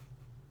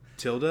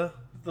 Tilde?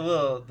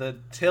 The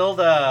tilde.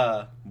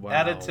 Wow.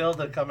 Added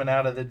tilde coming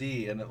out of the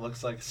D, and it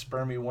looks like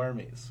spermy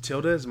wormies.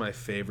 Tilde is my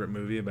favorite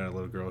movie about a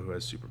little girl who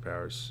has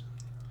superpowers.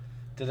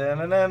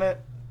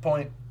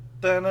 Point.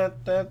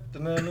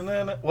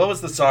 What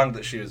was the song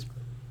that she was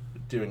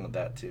doing with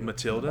that to?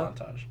 Matilda?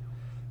 Montage.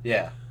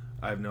 Yeah.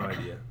 I have no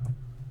idea.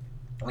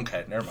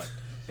 Okay, never mind.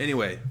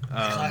 Anyway,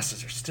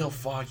 Glasses are still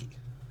foggy.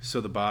 so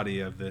the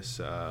body of this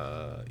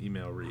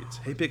email reads,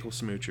 "Hey pickle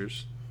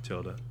smoochers,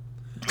 Tilda."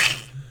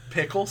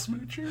 Pickle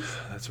smoochers?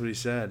 That's what he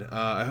said.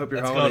 I hope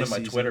your That's holiday going in my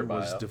season Twitter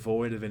was bio.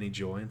 devoid of any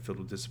joy and filled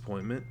with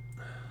disappointment.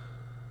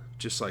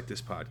 Just like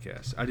this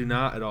podcast. I do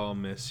not at all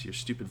miss your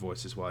stupid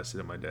voices while I sit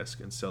at my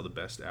desk and sell the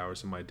best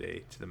hours of my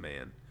day to the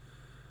man.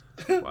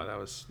 Wow, that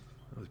was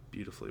That was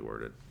beautifully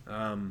worded.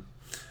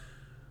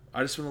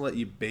 I just want to let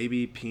you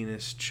baby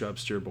penis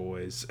chubster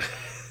boys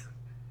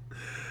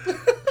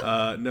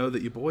know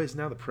that your boy is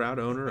now the proud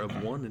owner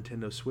of one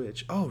Nintendo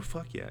Switch. Oh,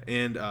 fuck yeah.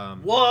 And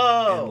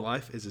Whoa! and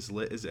life is as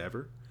lit as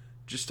ever.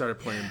 Just started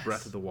playing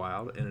Breath of the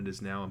Wild, and it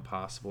is now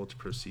impossible to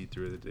proceed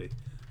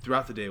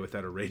throughout the day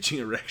without a raging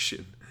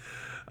erection.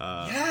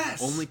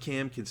 Yes! Only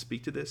Cam can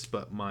speak to this,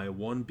 but my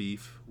one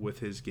beef with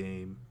this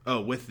game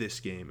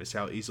is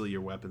how easily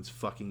your weapons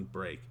fucking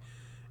break.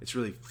 It's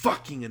really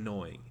fucking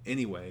annoying.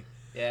 Anyway.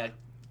 Yeah,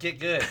 get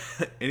good.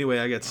 Anyway,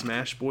 I got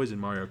Smash Boys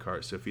and Mario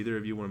Kart, so if either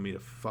of you want me to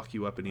fuck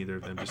you up in either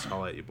of them, just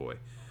holla at your boy.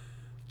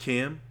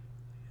 Cam,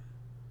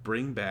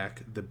 bring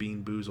back the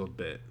Bean Boozled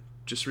bit.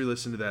 Just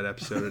re-listen to that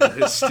episode.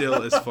 It is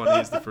still as funny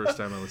as the first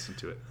time I listened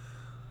to it.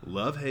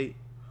 Love, hate,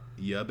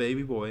 ya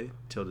baby boy,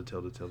 tilde,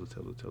 tilde, tilde,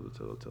 tilde, tilde,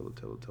 tilde, tilde,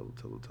 tilde, tilde,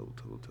 tilde, tilde,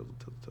 tilde,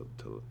 tilde, tilde,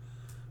 tilde,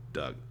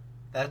 Doug.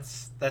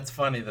 That's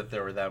funny that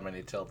there were that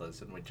many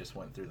tildes and we just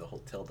went through the whole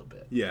tilde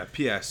bit. Yeah,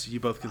 P.S. You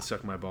both can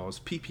suck my balls.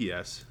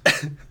 P.P.S.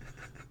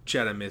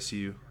 Chad, I miss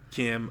you.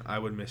 Cam, I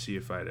would miss you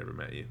if I had ever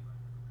met you.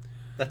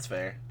 That's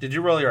fair. Did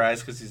you roll your eyes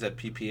because he said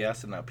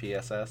PPS and not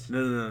PSS?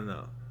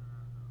 No.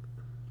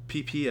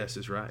 P.P.S.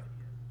 is right.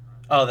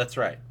 Oh, that's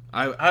right.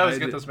 I always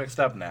get did, those mixed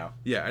up now.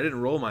 Yeah, I didn't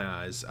roll my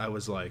eyes. I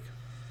was like,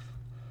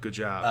 good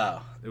job.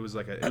 Oh. It was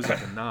like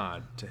a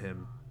nod to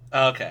him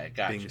Okay,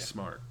 gotcha. being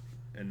smart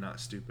and not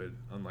stupid,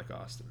 unlike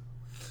Austin.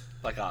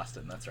 Like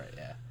Austin, that's right,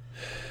 yeah.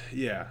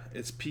 Yeah,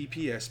 it's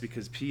PPS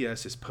because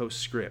PS is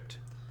postscript.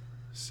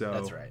 So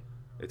That's right.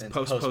 It's And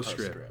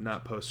postscript,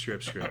 not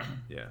postscript script.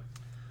 Yeah.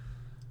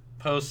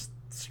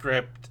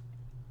 Postscript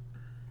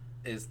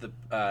is the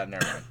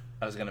never mind.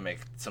 I was gonna make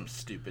some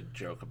stupid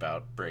joke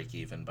about break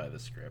even by the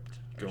script.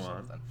 Or Go on.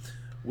 something.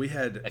 We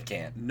had I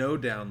can't. no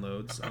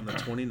downloads on the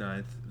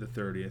 29th, the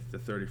 30th, the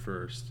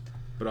 31st,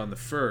 but on the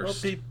 1st,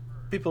 Well,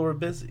 people were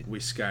busy. we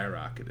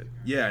skyrocketed.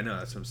 Yeah, I know,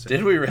 that's what I'm saying.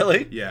 Did we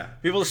really? Yeah.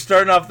 People are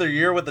starting off their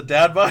year with the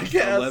dad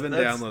podcast. 11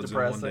 That's downloads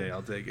depressing. in one day.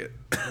 I'll take it.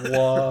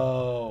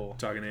 Whoa.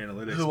 Talking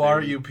analytics. Who are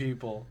baby. you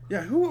people?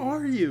 Yeah, who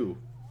are you?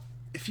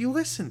 If you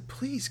listen,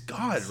 please,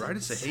 God, write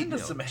us a hate Send mail.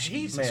 us some hate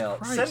Jesus mail.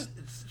 Christ.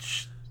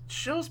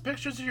 Show us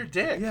pictures of your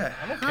dick. Yeah,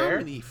 I don't how care.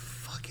 many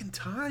fucking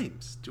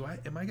times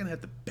am I gonna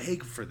have to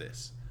beg for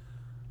this?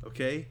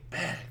 Okay?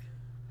 Beg.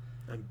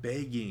 I'm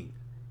begging.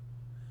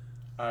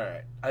 All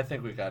right. I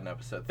think we got an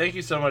episode. Thank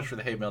you so much for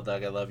the hate mail,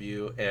 Doug. I love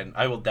you, and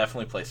I will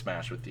definitely play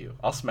Smash with you.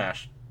 I'll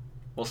smash.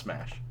 We'll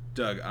smash.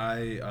 Doug,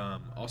 I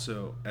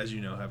also, as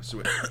you know, have a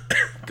Switch.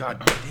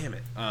 God damn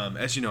it.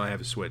 As you know, I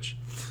have a Switch.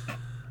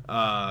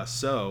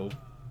 So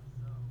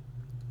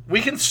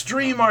We can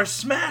stream our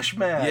Smash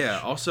match. yeah.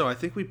 Also, I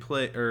think we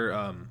play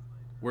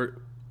we're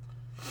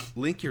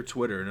link your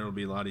Twitter, and it'll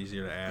be a lot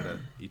easier to add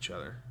each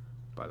other.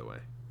 By the way,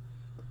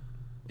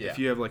 Yeah. if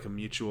you have like a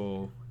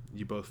mutual,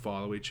 you both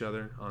follow each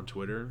other on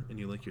Twitter, and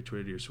you link your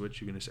Twitter to your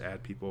Switch, you can just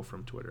add people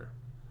from Twitter.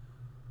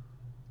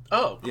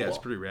 Oh, cool. Yeah, it's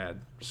pretty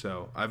rad.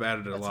 So I've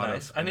added a That's lot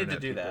nice. of I need to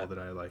internet do people that.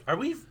 I like. Are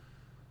we?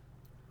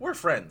 We're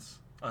friends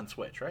on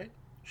Switch, right?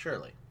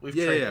 Surely. We've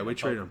Yeah, we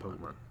traded on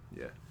Pokemon.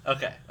 Yeah.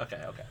 Okay.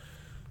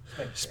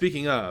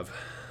 Speaking of,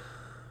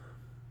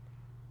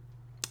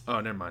 oh,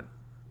 never mind.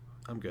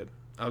 I'm good.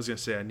 I was gonna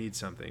say I need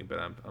something, but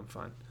I'm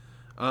fine.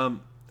 Okay.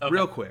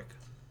 Real quick,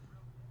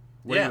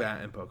 where Yeah. you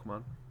at in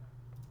Pokemon?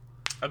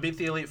 I beat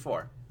the Elite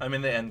Four. I'm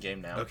in the end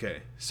game now.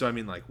 Okay, so I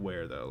mean, like,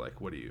 where though?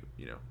 Like, what do you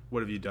what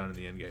have you done in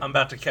the end game? I'm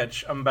about to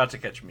catch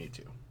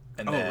Mewtwo.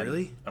 And Oh, then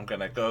really? I'm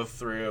gonna go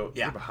through.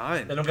 Yeah. You're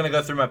behind. Then I'm gonna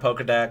go through my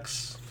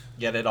Pokedex,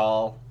 get it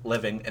all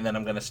living, and then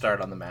I'm gonna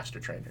start on the Master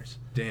Trainers.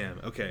 Damn.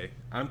 Okay,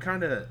 I'm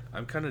kind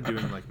of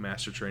doing like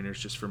Master Trainers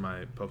just for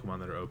my Pokemon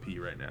that are OP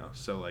right now.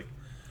 So like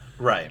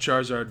Right.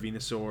 Charizard,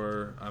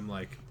 Venusaur, I'm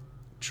like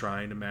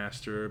trying to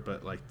master,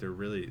 but like they're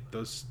really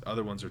those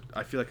other ones are.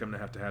 I feel like I'm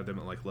gonna have to have them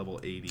at like level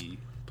 80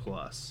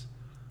 plus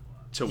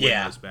to win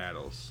Yeah. those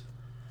battles.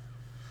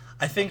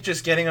 I think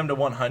just getting them to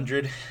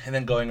 100 and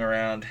then going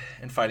around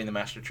and fighting the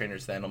Master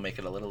Trainers then will make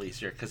it a little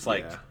easier. Because,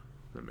 like, Yeah,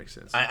 that makes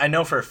sense. I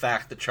know for a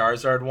fact the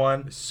Charizard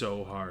one It's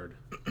so hard.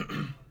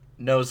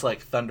 knows,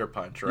 like, Thunder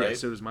Punch, right? Yeah,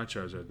 so does my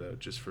Charizard though,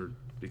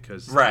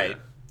 because Right. yeah.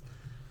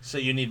 So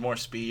you need more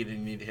speed and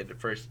you need to hit it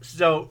first.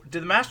 So, do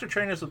the Master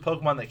Trainers with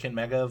Pokemon that can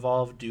Mega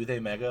Evolve, do they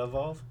Mega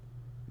Evolve?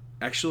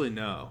 Actually,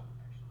 no.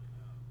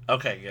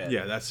 Okay, good.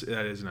 Yeah,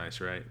 that is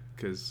nice, right?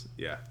 Because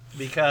yeah,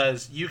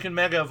 Because you can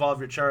Mega Evolve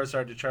your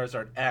Charizard to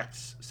Charizard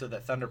X so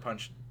that Thunder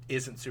Punch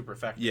isn't super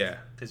effective. Yeah.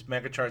 Because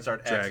Mega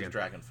Charizard X is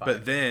Dragon 5.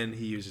 But then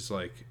he uses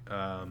like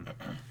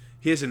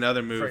he has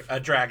another move. For a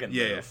Dragon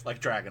Yeah, move, yeah. like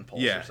Dragon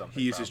Pulse Yeah, or something.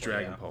 he uses probably,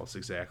 Dragon yeah. Pulse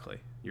exactly.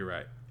 You're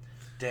right.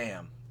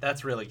 Damn,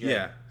 that's really good.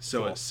 Yeah,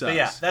 so it sucks. But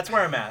yeah, that's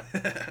where I'm at.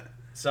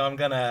 So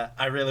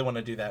I really want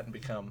to do that and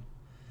become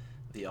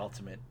the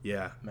ultimate.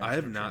 Yeah, I Master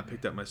have not Trainer.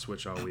 picked up my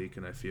Switch all week,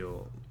 and I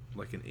feel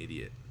like an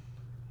idiot.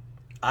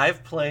 I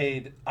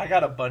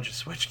got a bunch of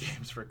Switch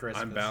games for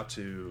Christmas. I'm about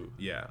to.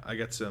 Yeah, I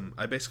got some.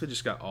 I basically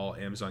just got all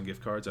Amazon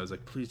gift cards. I was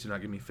like, please do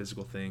not give me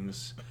physical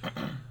things,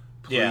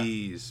 Yeah.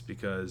 please,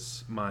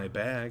 because my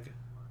bag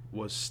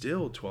was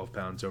still 12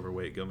 pounds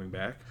overweight going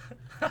back.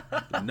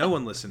 No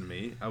one listened to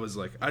me. I was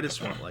like, I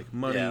just want like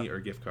money or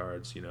gift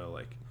cards, you know,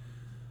 like,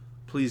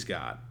 please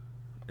God.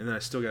 And then I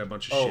still got a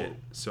bunch of shit.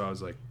 So I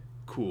was like,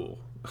 cool.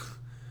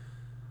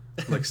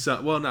 Like,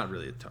 well, not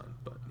really a ton,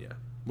 but yeah.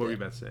 What were you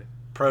about to say?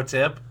 Pro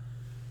tip: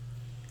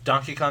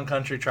 Donkey Kong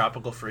Country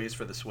Tropical Freeze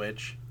for the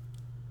Switch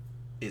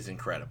is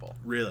incredible.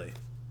 Really?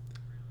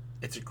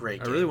 It's a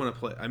great game. I really want to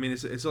play. I mean,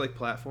 is it like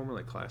platformer,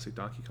 like classic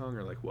Donkey Kong,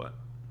 or like what?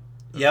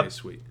 Yep. Okay,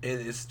 sweet.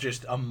 It's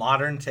just a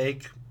modern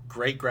take,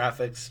 great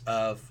graphics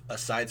of a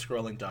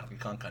side-scrolling Donkey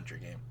Kong Country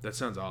game. That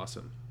sounds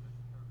awesome.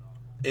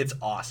 It's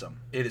awesome.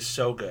 It is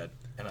so good,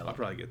 and I'll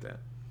probably get that.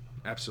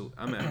 Absolutely,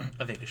 I'm in.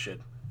 I think you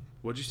should.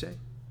 What'd you say?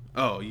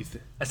 Oh,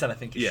 I said I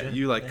think you should. Yeah,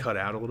 you like cut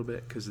out a little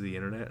bit because of the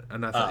internet,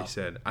 and I thought you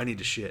said I need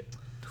to shit.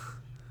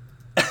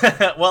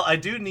 Well, I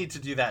do need to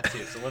do that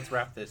too. So let's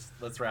wrap this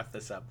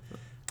up,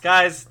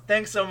 guys.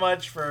 Thanks so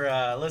much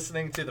for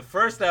listening to the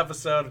first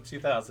episode of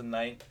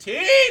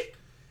 2019.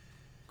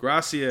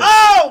 Gracias.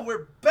 Oh,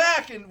 we're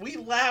back, and we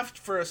laughed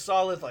for a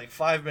solid like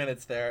 5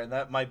 minutes there, and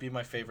that might be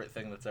my favorite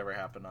thing that's ever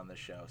happened on this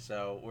show.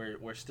 So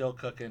we're still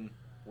cooking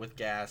with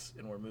gas,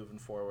 and we're moving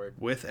forward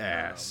with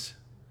ass.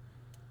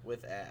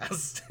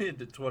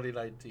 Into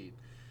 2019.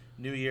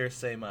 New year,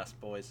 same us,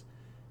 boys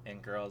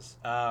and girls.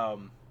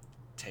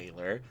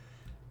 Taylor,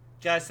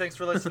 guys, thanks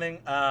for listening.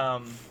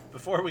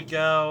 Before we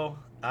go,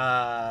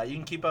 you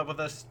can keep up with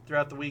us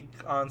throughout the week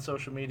on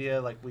social media.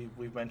 Like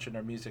we've mentioned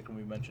our music and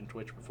we mentioned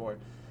Twitch before,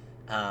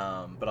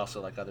 but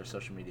also like other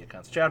social media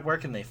accounts. Chad, where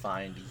can they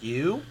find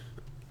you?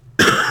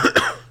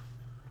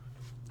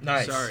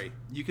 Nice. Sorry,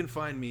 you can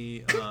find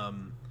me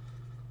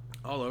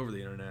all over the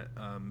internet.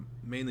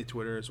 Mainly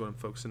Twitter is what I'm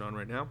focusing on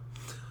right now.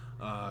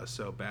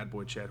 So Bad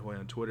Boy Chad Hoy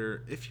on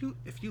Twitter. If you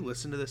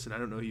listen to this and I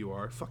don't know who you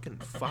are, fucking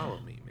follow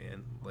me,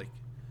 man. Like,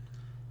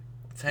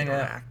 let's hang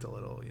out, act a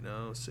little, you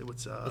know. Say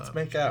what's up. Let's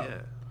make out.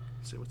 Yeah,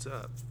 say what's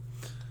up.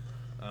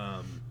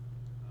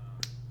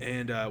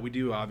 And we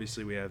do,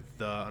 obviously, we have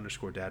the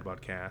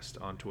 _DadBodcast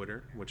on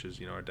Twitter, which is,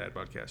 you know, our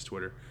DadBodcast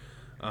Twitter,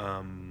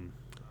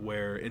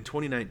 where in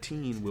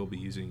 2019 we'll be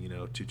using, you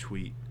know, to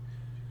tweet,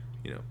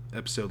 you know,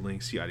 episode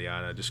links, yada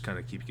yada, just kind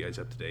of keep you guys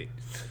up to date.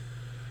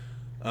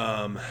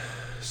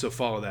 So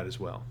follow that as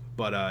well.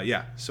 But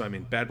yeah, so I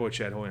mean, Bad Boy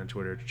Chad Hoy on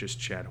Twitter, just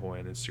Chad Hoy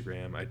on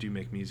Instagram. I do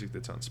make music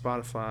that's on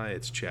Spotify.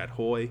 It's Chad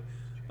Hoy,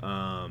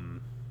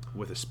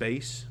 with a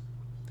space,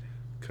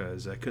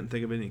 because I couldn't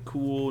think of any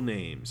cool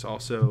names.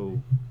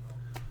 Also,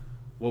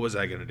 what was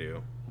I gonna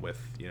do with,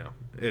 you know,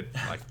 it,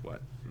 like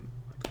what?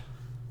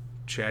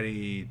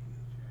 Chatterama.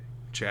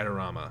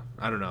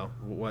 I don't know.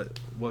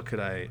 What could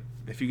I?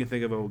 If you can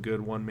think of a good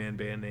one-man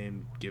band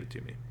name, give it to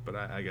me. But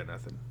I got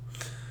nothing.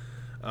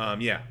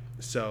 Yeah.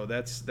 So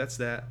that's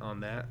that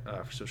on that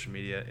for social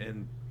media.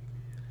 And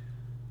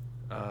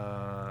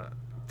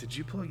did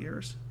you plug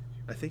yours?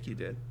 I think you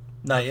did.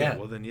 Not yet.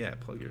 Well then, yeah.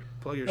 Plug your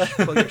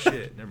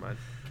shit. Never mind.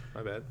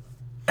 My bad.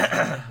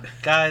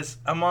 Guys,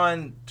 I'm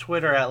on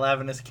Twitter at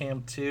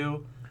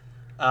LavinusCam2,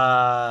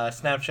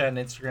 Snapchat and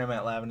Instagram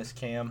at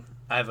LavinusCam.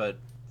 I have a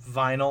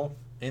vinyl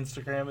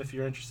Instagram if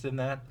you're interested in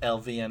that,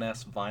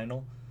 LVNS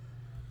Vinyl.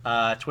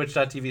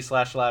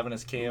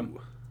 Twitch.tv/LavinusCam.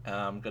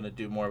 I'm going to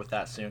do more with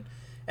that soon.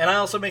 And I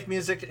also make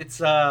music. It's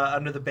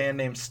under the band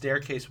name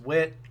Staircase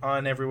Wit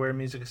on everywhere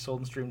music is sold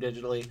and streamed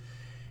digitally.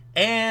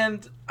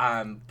 And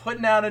I'm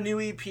putting out a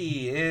new EP.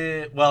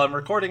 Well, I'm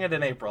recording it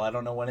in April. I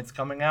don't know when it's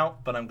coming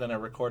out, but I'm going to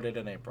record it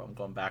in April. I'm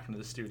going back into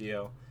the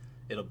studio.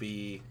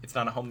 It's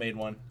not a homemade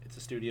one. It's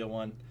a studio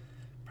one.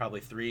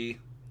 Probably 3,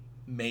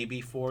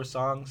 maybe 4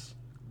 songs,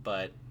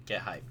 but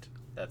get hyped.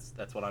 That's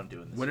what I'm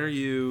doing this When year. are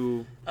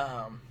you...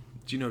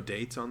 do you know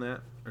dates on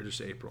that, or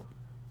just April?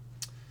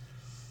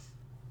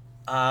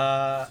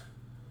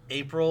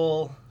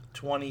 April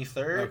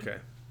 23rd. Okay.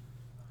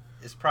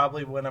 Is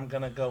probably when I'm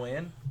gonna go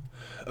in.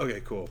 Okay,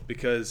 cool.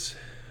 Because,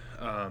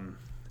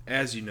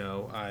 as you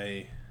know,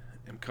 I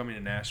am coming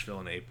to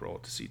Nashville in April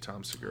to see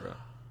Tom Segura.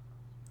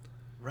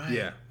 Right.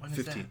 Yeah, When is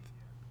 15th. that?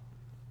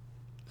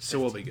 So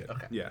we'll be good.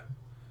 Okay. Yeah.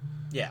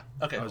 Yeah.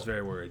 Okay. I was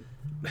very worried.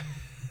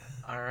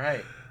 All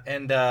right.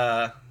 And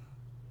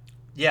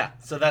yeah.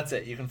 So that's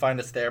it. You can find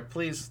us there.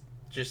 Please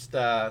just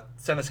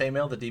send us hate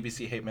mail to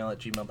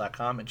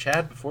dbchaitemail@gmail.com. And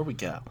Chad, before we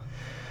go,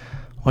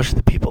 what should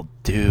the people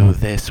do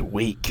this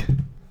week?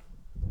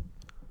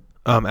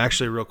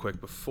 Actually, real quick,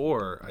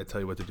 before I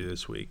tell you what to do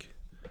this week,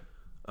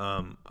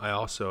 what I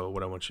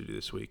want you to do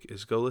this week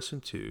is go listen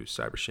to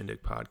Cyber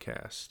Shindig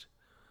podcast.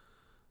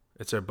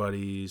 It's our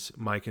buddies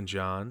Mike and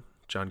John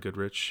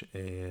Goodrich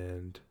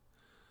and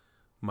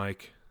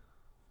Mike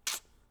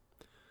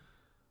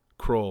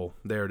Kroll.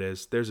 There it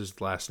is. There's his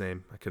last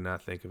name. I could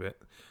not think of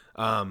it.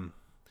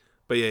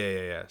 But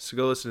yeah. So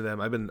go listen to them.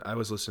 I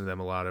was listening to them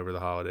a lot over the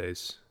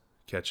holidays,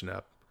 catching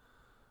up.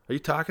 Are you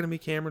talking to me,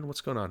 Cameron?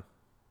 What's going on?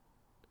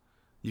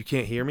 You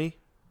can't hear me?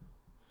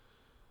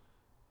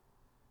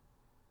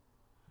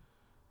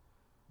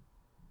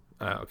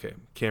 Okay.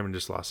 Cameron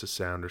just lost his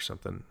sound or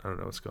something. I don't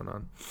know what's going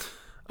on.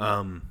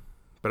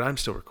 But I'm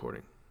still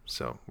recording,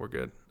 so we're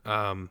good.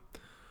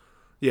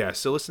 Yeah,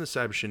 so listen to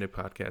Cyber Shindig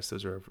podcast.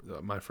 Those are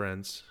my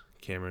friends.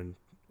 Cameron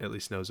at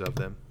least knows of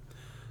them.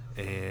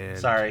 And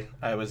Sorry,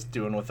 I was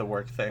doing with the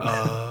work thing.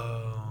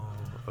 Oh,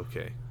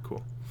 okay,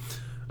 cool.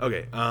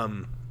 Okay,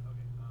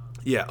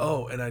 yeah.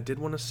 Oh, and I did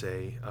want to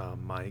say,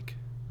 Mike,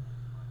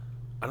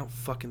 I don't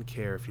fucking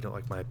care if you don't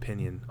like my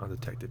opinion on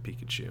Detective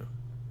Pikachu.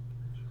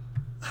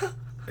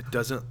 It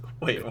doesn't.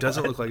 Wait, it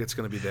doesn't look like it's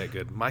going to be that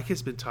good.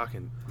 Mike's been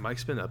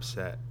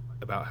upset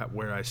about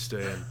where I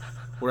stand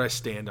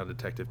on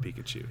Detective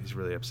Pikachu. He's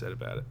really upset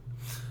about it.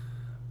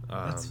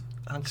 Okay.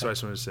 So I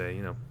just wanted to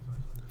say,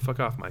 fuck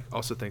off, Mike.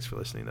 Also, thanks for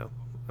listening, though.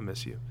 I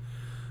miss you.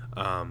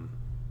 And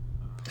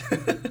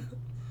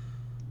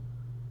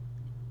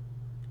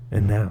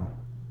now,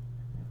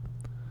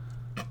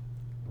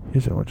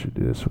 here's what I want you to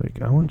do this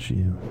week. I want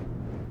you.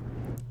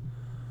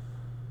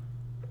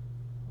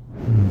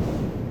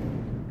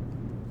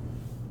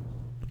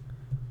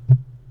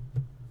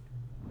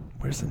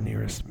 Where's the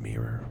nearest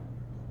mirror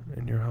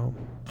in your home?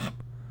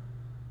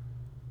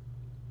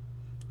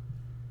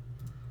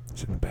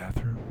 It's in the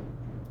bathroom.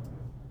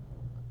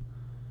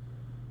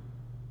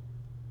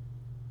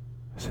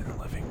 It's in the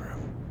living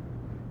room.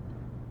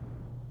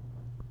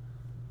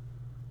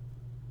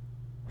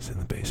 It's in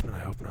the basement. I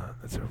hope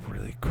not. That's a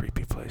really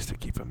creepy place to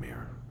keep a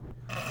mirror.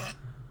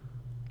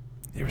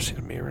 You ever seen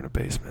a mirror in a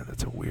basement?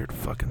 That's a weird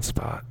fucking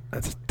spot.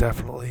 That's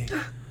definitely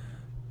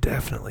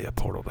a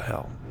portal to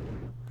hell.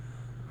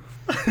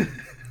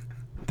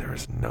 There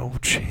is no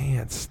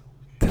chance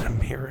that a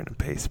mirror in a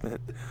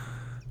basement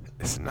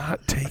is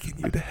not taking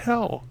you to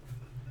hell.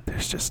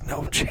 There's just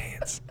no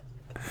chance.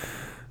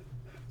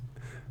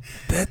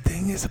 That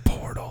thing is a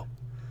portal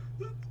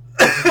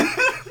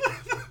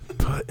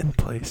put in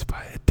place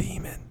by a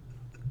demon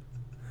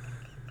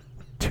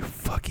to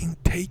fucking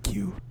take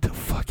you to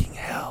fucking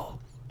hell.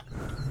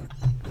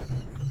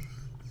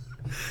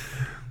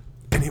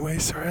 Anyway,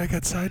 sorry I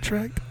got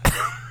sidetracked.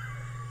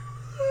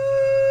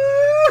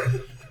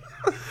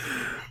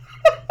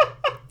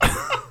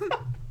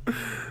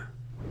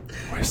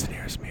 Where's the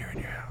nearest mirror in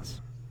your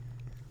house?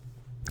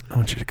 I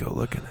want you to go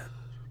look in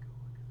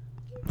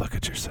it. Look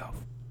at yourself.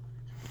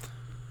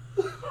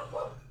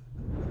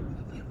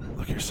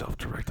 Look yourself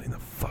directly in the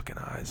fucking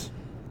eyes.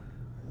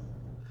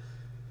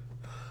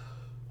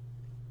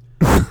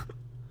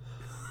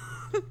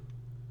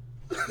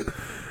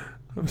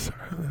 I'm sorry,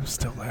 I'm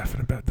still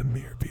laughing about the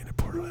mirror being a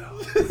portal hell.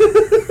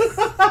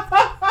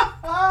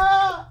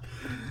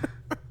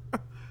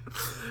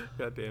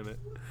 God damn it.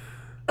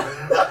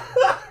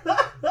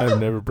 I've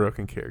never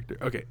broken character.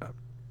 Okay,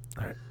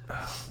 alright.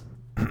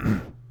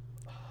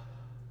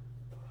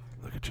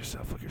 Look at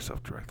yourself. Look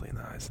yourself directly in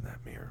the eyes in that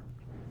mirror.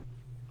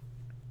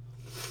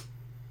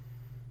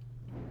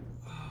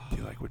 Do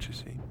you like what you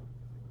see?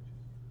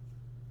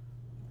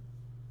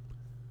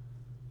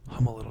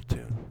 Hum a little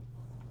tune.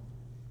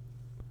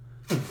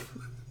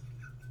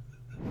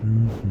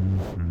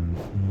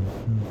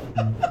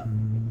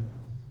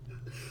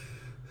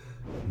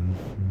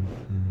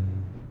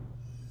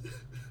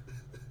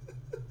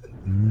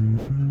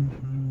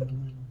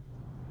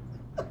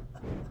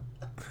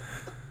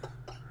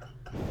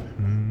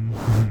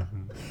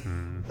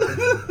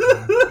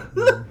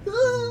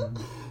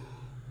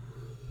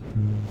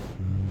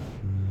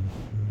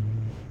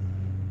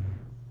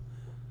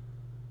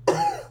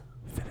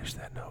 Finish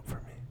that note for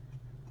me.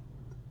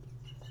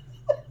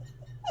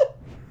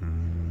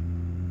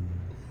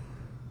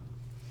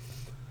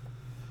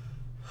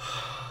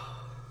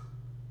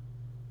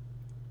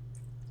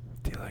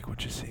 Do you like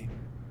what you see?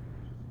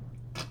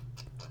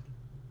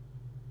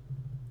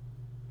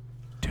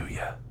 Do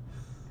ya?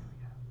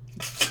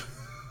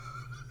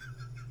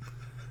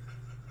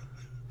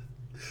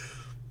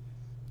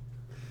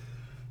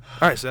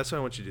 All right, so that's what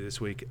I want you to do this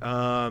week.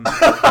 Oh,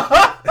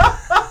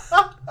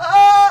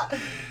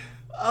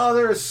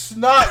 there is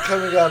snot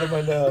coming out of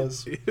my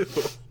nose. Ew.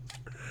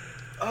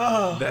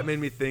 Oh, That made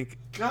me think.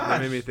 gosh.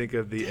 That made me think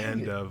of the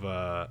end of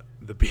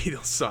the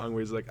Beatles song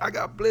where he's like, "I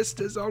got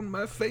blisters on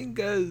my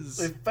fingers."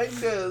 My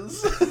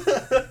fingers.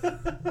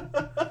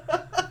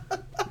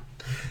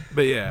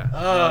 But yeah.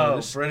 Oh,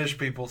 just British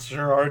people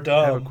sure are have a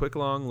dumb. quick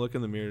long look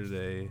in the mirror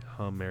today.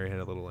 Hum "Mary Had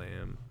a Little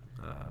Lamb."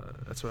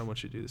 That's what I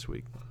want you to do this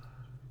week.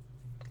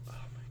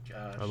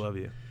 Gosh. I love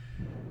you.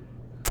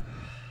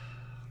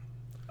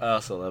 I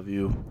also love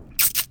you.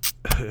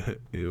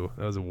 Ew,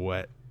 that was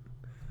wet.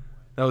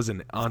 That was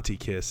an auntie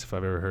kiss if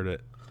I've ever heard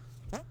it.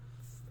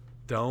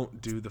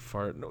 Don't do the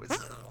fart noise.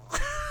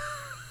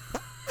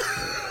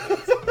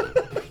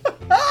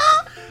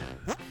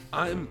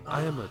 I am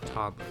a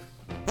toddler.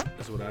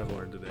 Is what I've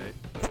learned today.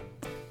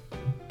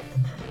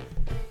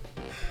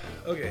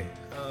 Okay.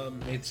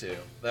 Me too.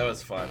 That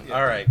was fun. Yeah.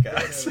 All right,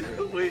 guys.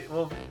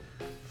 We'll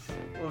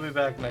be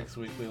back next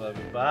week. We love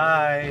you.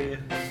 Bye.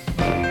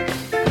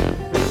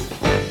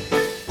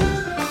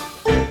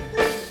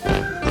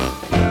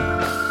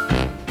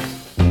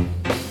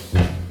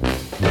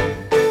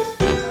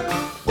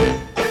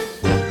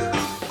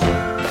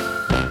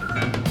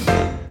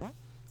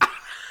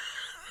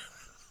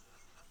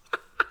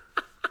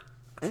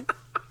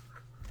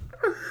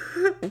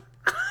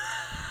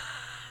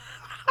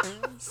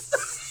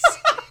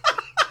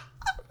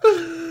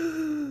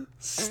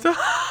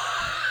 stop.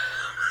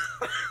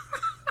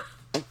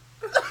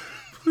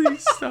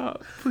 Please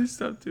stop. Please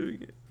stop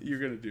doing it. You're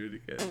gonna do it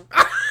again.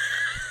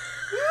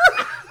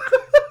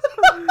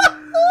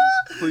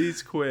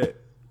 Please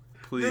quit.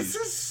 Please. This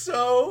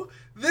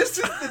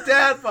is the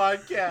Dad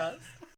Podcast.